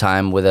little bit of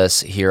time with us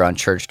here on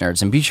Church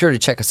Nerds. And be sure to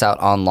check us out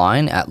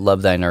online at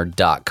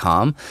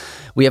lovethynerd.com.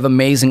 We have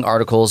amazing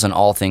articles on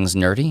all things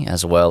nerdy,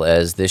 as well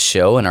as this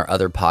show and our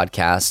other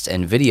podcasts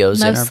and videos.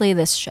 Mostly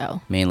this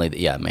show. Mainly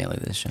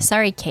this show.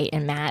 Sorry, Kate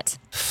and Matt.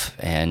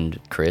 And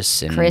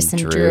Chris and Drew.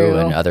 Drew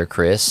and other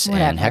Chris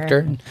and Whatever.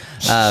 Hector.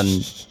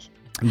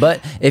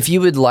 But if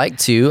you would like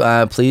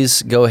to,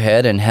 please go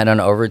ahead and head on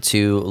over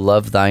to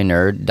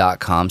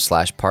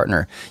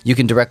lovethynerd.com/partner. You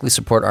can directly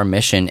support our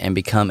mission and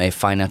become a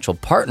financial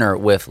partner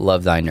with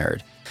Love Thy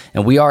Nerd.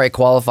 And we are a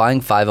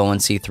qualifying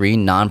 501c3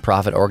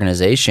 nonprofit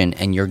organization,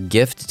 and your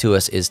gift to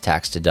us is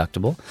tax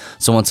deductible.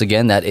 So once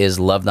again, that is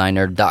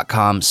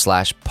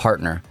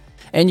lovethynerd.com/partner.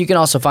 And you can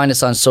also find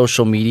us on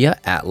social media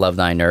at Love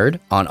Thy Nerd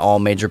on all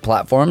major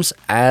platforms.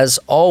 As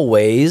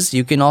always,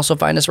 you can also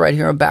find us right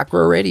here on Back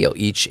Row Radio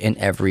each and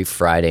every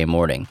Friday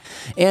morning,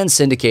 and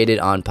syndicated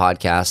on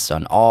podcasts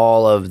on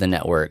all of the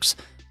networks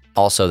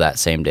also that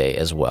same day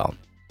as well.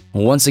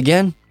 Once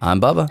again, I'm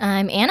Bubba,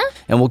 I'm Anna.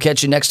 and we'll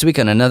catch you next week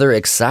on another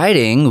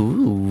exciting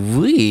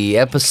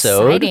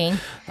episode. Exciting.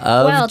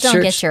 Of Well, don't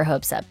Church- get your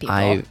hopes up,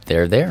 people.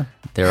 They're there.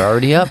 They're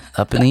already up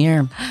in the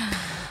air.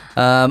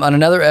 on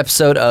another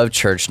episode of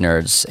Church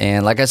Nerds.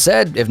 And like I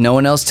said, if no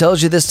one else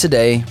tells you this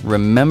today,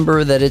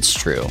 remember that it's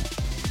true.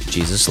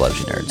 Jesus loves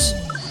you,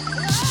 nerds.